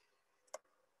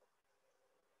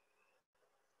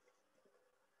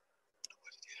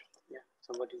 Yeah,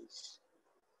 somebody's.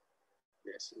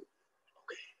 Yes.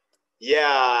 Okay. Yeah,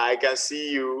 I can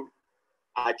see you.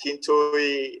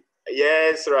 Akintoye.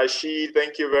 Yes, Rashid,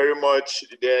 thank you very much.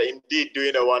 They're indeed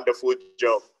doing a wonderful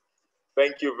job.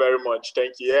 Thank you very much.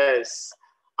 Thank you. Yes.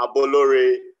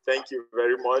 Abolore, thank you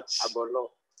very much.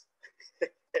 Abolo.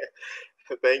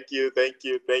 Thank you, thank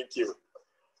you, thank you.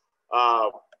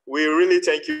 We really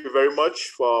thank you very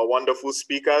much for wonderful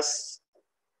speakers.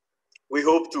 We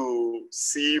hope to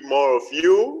see more of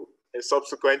you in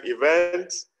subsequent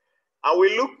events, and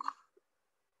we look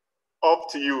up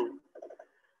to you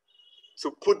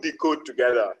to put the code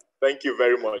together. Thank you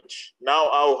very much. Now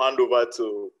I'll hand over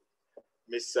to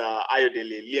Mr.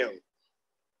 Ayodele Liam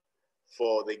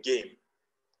for the game.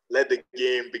 Let the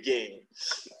game begin.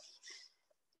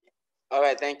 All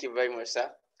right, thank you very much,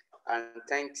 sir. And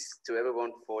thanks to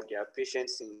everyone for their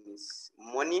patience since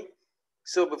morning.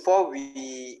 So before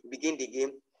we begin the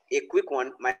game, a quick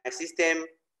one. My system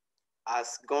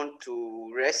has gone to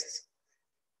rest.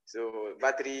 So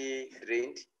battery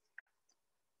drained.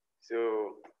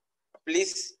 So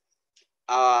please,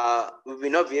 we will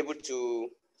not be able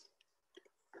to.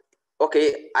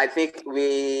 Okay, I think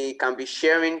we can be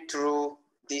sharing through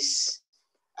this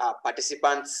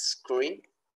participant screen.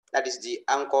 That is the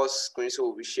anchor screen, so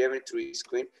we'll be sharing through the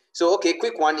screen. So, okay,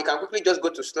 quick one. You can quickly just go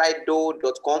to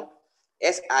slido.com,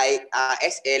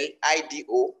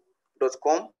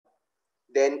 slido.com.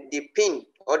 Then the pin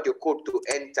or the code to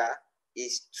enter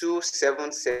is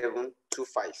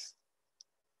 27725.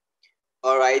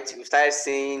 All right, we started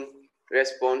seeing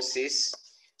responses.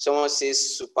 Someone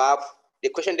says superb. The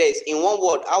question there is, in one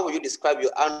word, how will you describe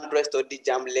your Android Study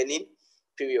Jam learning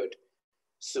period?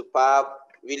 Superb,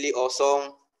 really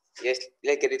awesome. Yes,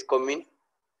 let's get it coming.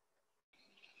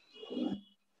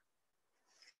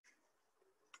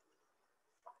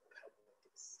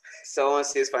 Someone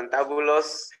says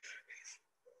fantabulous.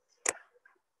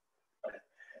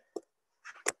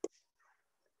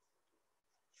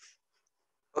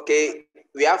 Okay,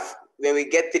 we have, when we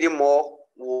get 3 more,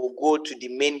 we'll go to the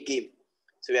main game.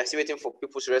 So we are still waiting for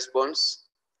people's response.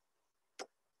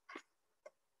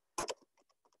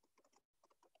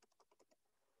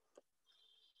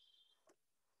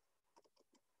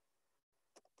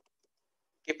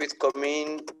 Keep it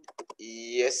coming.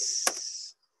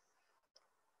 Yes.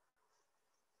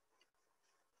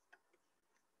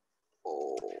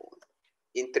 Oh,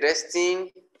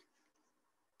 interesting.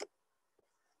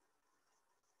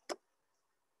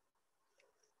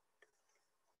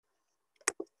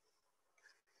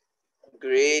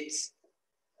 Great.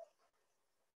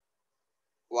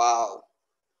 Wow.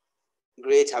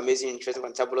 Great, amazing, interesting,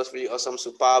 fantabulous, really awesome,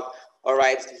 superb. All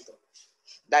right.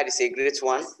 That is a great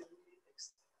one.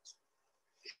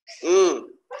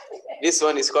 This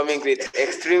one is coming great.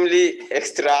 Extremely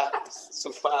extra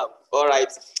superb. All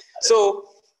right. So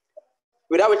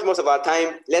without wasting most of our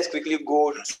time, let's quickly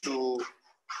go to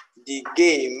the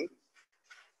game,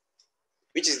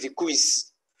 which is the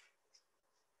quiz.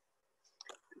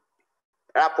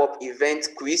 Wrap up event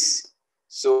quiz.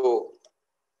 So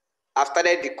after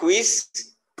that, the quiz,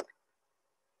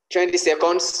 20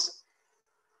 seconds.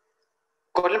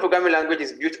 Kotlin programming language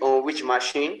is built on which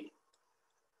machine?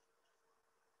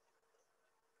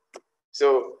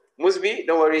 So Musbi,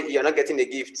 don't worry, you're not getting a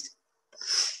gift,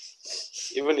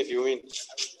 even if you win.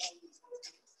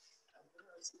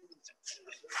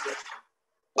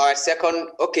 All right, second,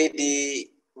 okay, the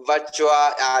virtual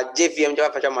JVM,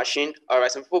 Java virtual machine. All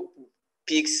right, some people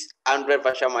picks Android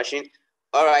virtual machine.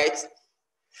 All right.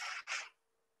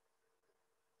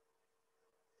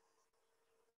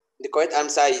 The correct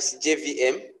answer is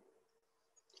JVM.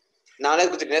 Now let's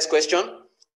go to the next question.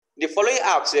 The following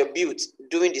apps were built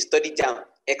during the study jam,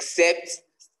 except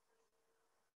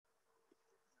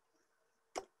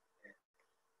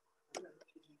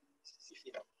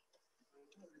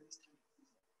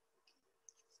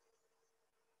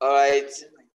all right.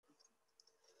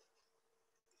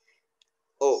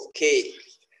 Okay.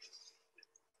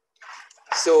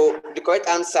 So the correct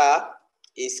answer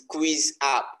is quiz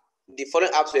app. The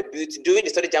following apps were built during the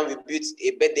study jam. We built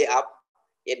a birthday app,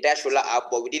 a dash roller app,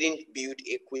 but we didn't build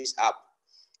a quiz app.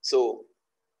 So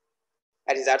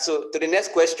that is that. So to the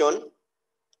next question.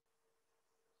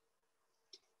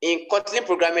 In Kotlin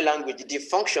programming language, the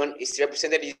function is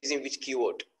represented using which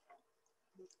keyword?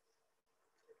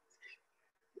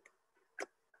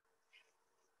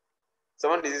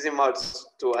 Someone is using mouse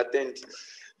to attend.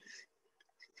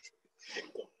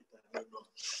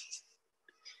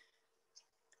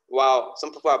 Wow,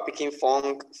 some people are picking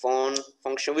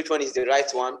function. Which one is the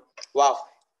right one? Wow,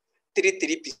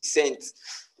 33%.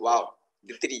 Wow,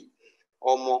 the 3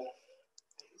 or more.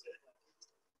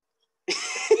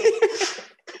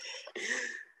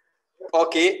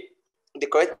 Okay, the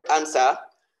correct answer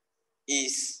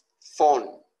is fun.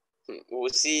 We'll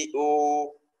see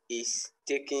who is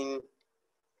taking.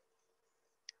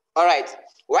 All right,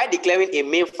 while declaring a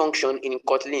main function in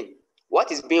Kotlin,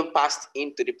 what is being passed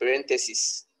into the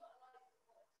parentheses?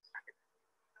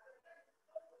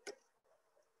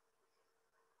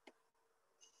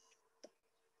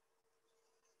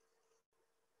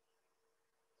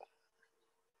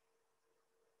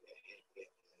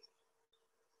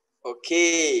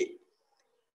 Okay.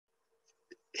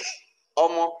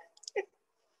 Omo.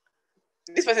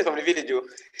 This person is from the village.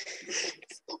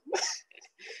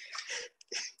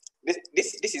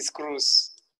 This is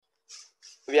cruise.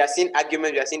 We are seeing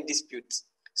argument, we are seeing dispute.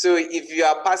 So if you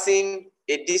are passing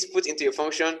a dispute into a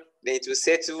function, then it will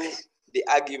settle the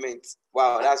argument.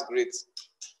 Wow, that's great.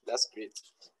 That's great.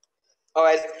 All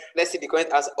right, let's see the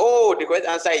correct answer. Oh, the correct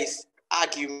answer is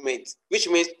argument, which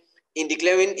means in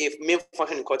declaring a main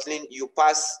function in Kotlin, you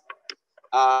pass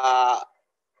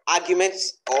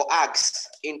arguments or args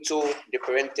into the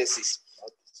parentheses,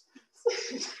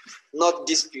 not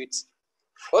disputes.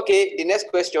 Okay, the next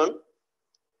question.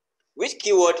 Which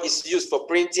keyword is used for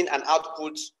printing an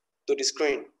output to the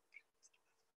screen?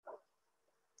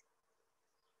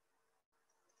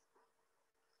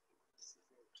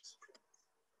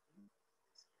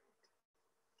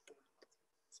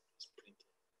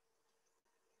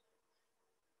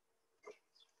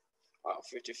 Wow,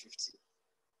 50-50.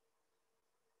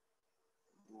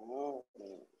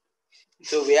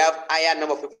 So we have higher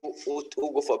number of people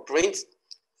who go for print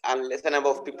and lesser number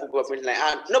of people go for print line.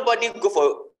 And nobody go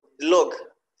for log.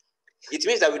 It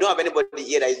means that we don't have anybody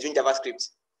here that is doing JavaScript.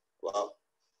 Wow.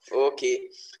 Okay.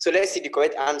 So let's see the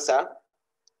correct answer.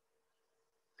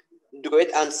 The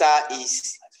correct answer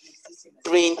is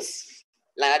print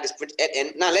line, that is print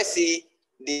LN. Now let's see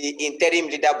the interim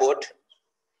leaderboard.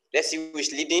 Let's see who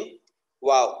is leading.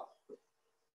 Wow.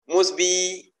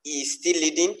 Mosby is still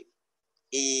leading.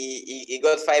 He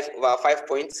got 5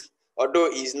 points,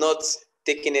 although he's not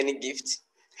taking any gift.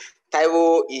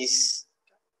 Taiwo is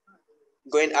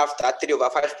going after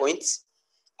 3/5 points,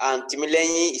 and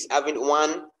Timileyin is having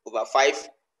 1/5.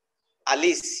 At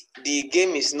least the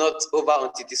game is not over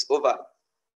until it is over.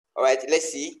 All right,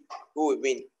 let's see who will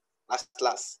win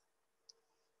last.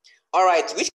 All right,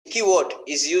 which keyword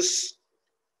is used?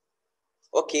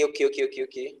 Okay.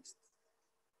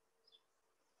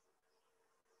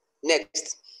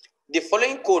 Next, the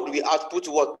following code will output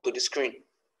what to the screen?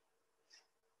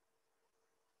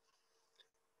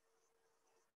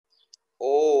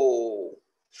 Oh.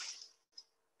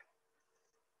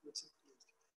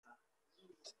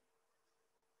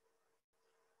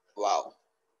 Wow.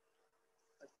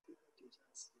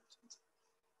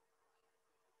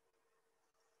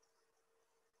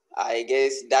 I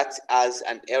guess that has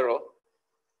an error.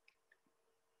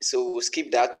 So we'll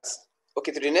skip that.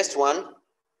 Okay, to the next one.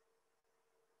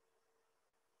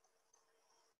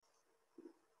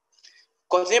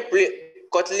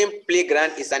 Kotlin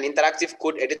Playground is an interactive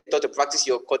code editor to practice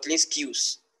your Kotlin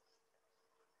skills.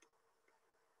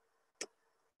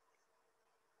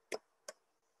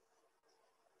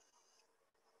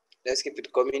 Let's keep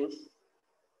it coming.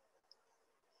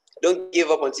 Don't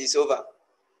give up until it's over.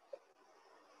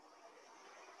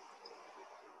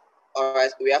 All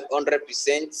right, we have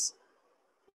 100%.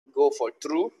 Go for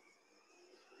true,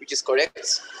 which is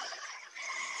correct.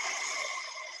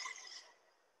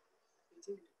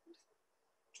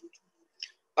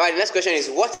 All right, the next question is,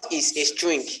 what is a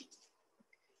string?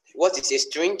 What is a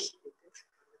string?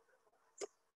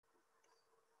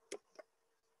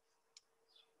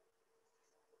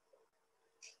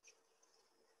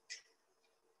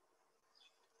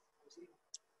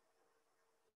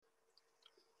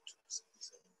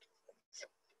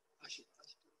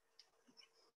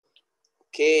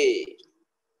 Okay.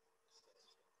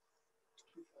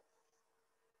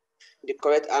 The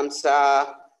correct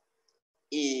answer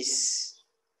is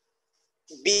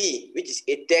B, which is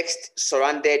a text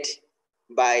surrounded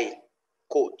by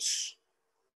quotes.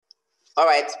 All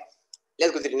right,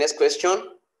 let's go to the next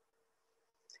question.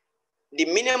 The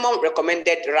minimum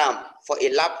recommended RAM for a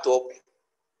laptop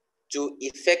to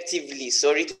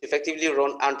effectively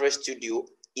run Android Studio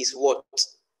is what?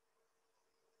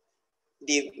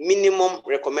 The minimum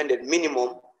recommended,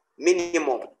 minimum.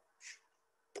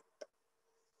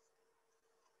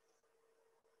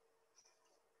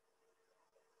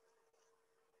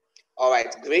 All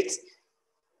right, great.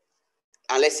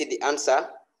 And let's see the answer.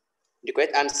 The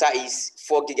correct answer is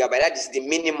 4 GB. That is the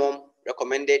minimum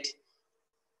recommended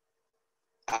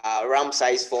RAM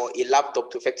size for a laptop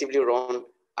to effectively run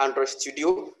Android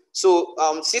Studio. So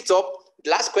sit up. The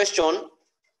last question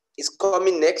is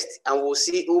coming next, and we'll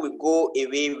see who will go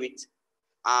away with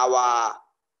our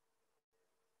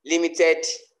limited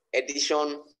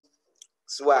edition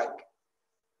swag.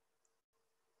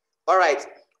 All right,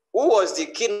 who was the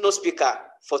keynote speaker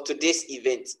for today's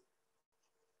event?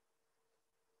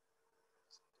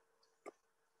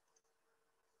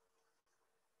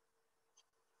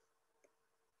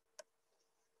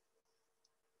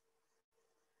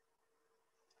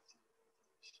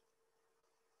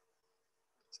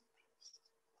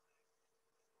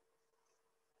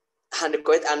 And the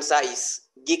correct answer is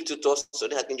Geek Tutors. So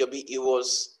this Akinjobi, he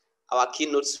was our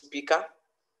keynote speaker.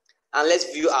 And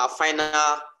let's view our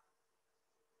final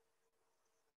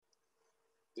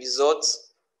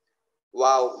results.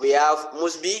 Wow, we have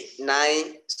Musbi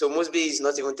 9. So Musbi is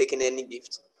not even taking any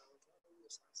gift.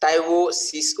 Taiwo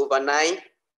 6/9,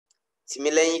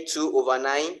 Timileyin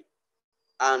 2/9,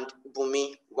 and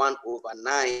Bumi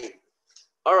 1/9.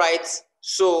 All right,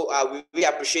 so we really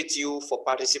appreciate you for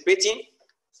participating.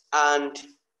 And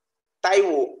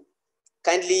Taiwo,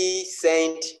 kindly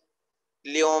send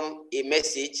Leon a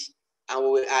message, and we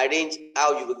will arrange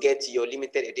how you will get your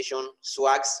limited edition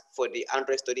swags for the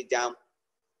Android Study Jam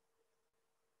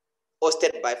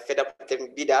hosted by Federal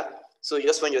Polytechnic Bida. So you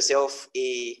just find yourself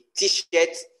a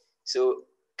t-shirt. So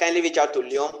kindly reach out to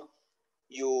Leon.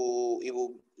 He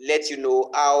will let you know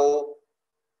how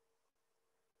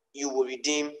you will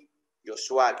redeem your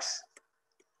swags.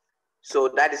 So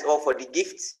that is all for the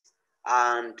gifts,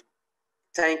 and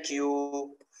thank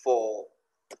you for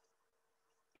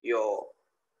your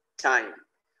time.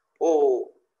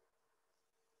 Oh,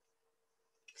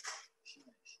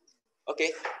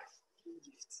 okay.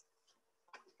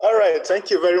 All right,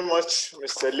 thank you very much,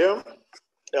 Mr. Leon.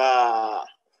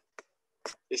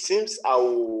 It seems I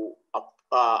will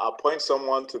appoint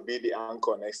someone to be the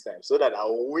anchor next time so that I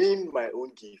will win my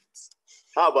own gifts.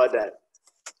 How about that?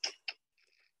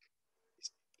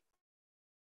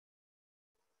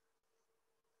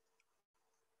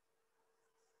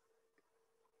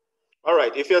 All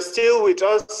right. If you're still with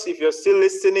us, if you're still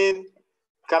listening,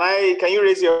 can you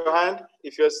raise your hand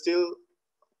if you're still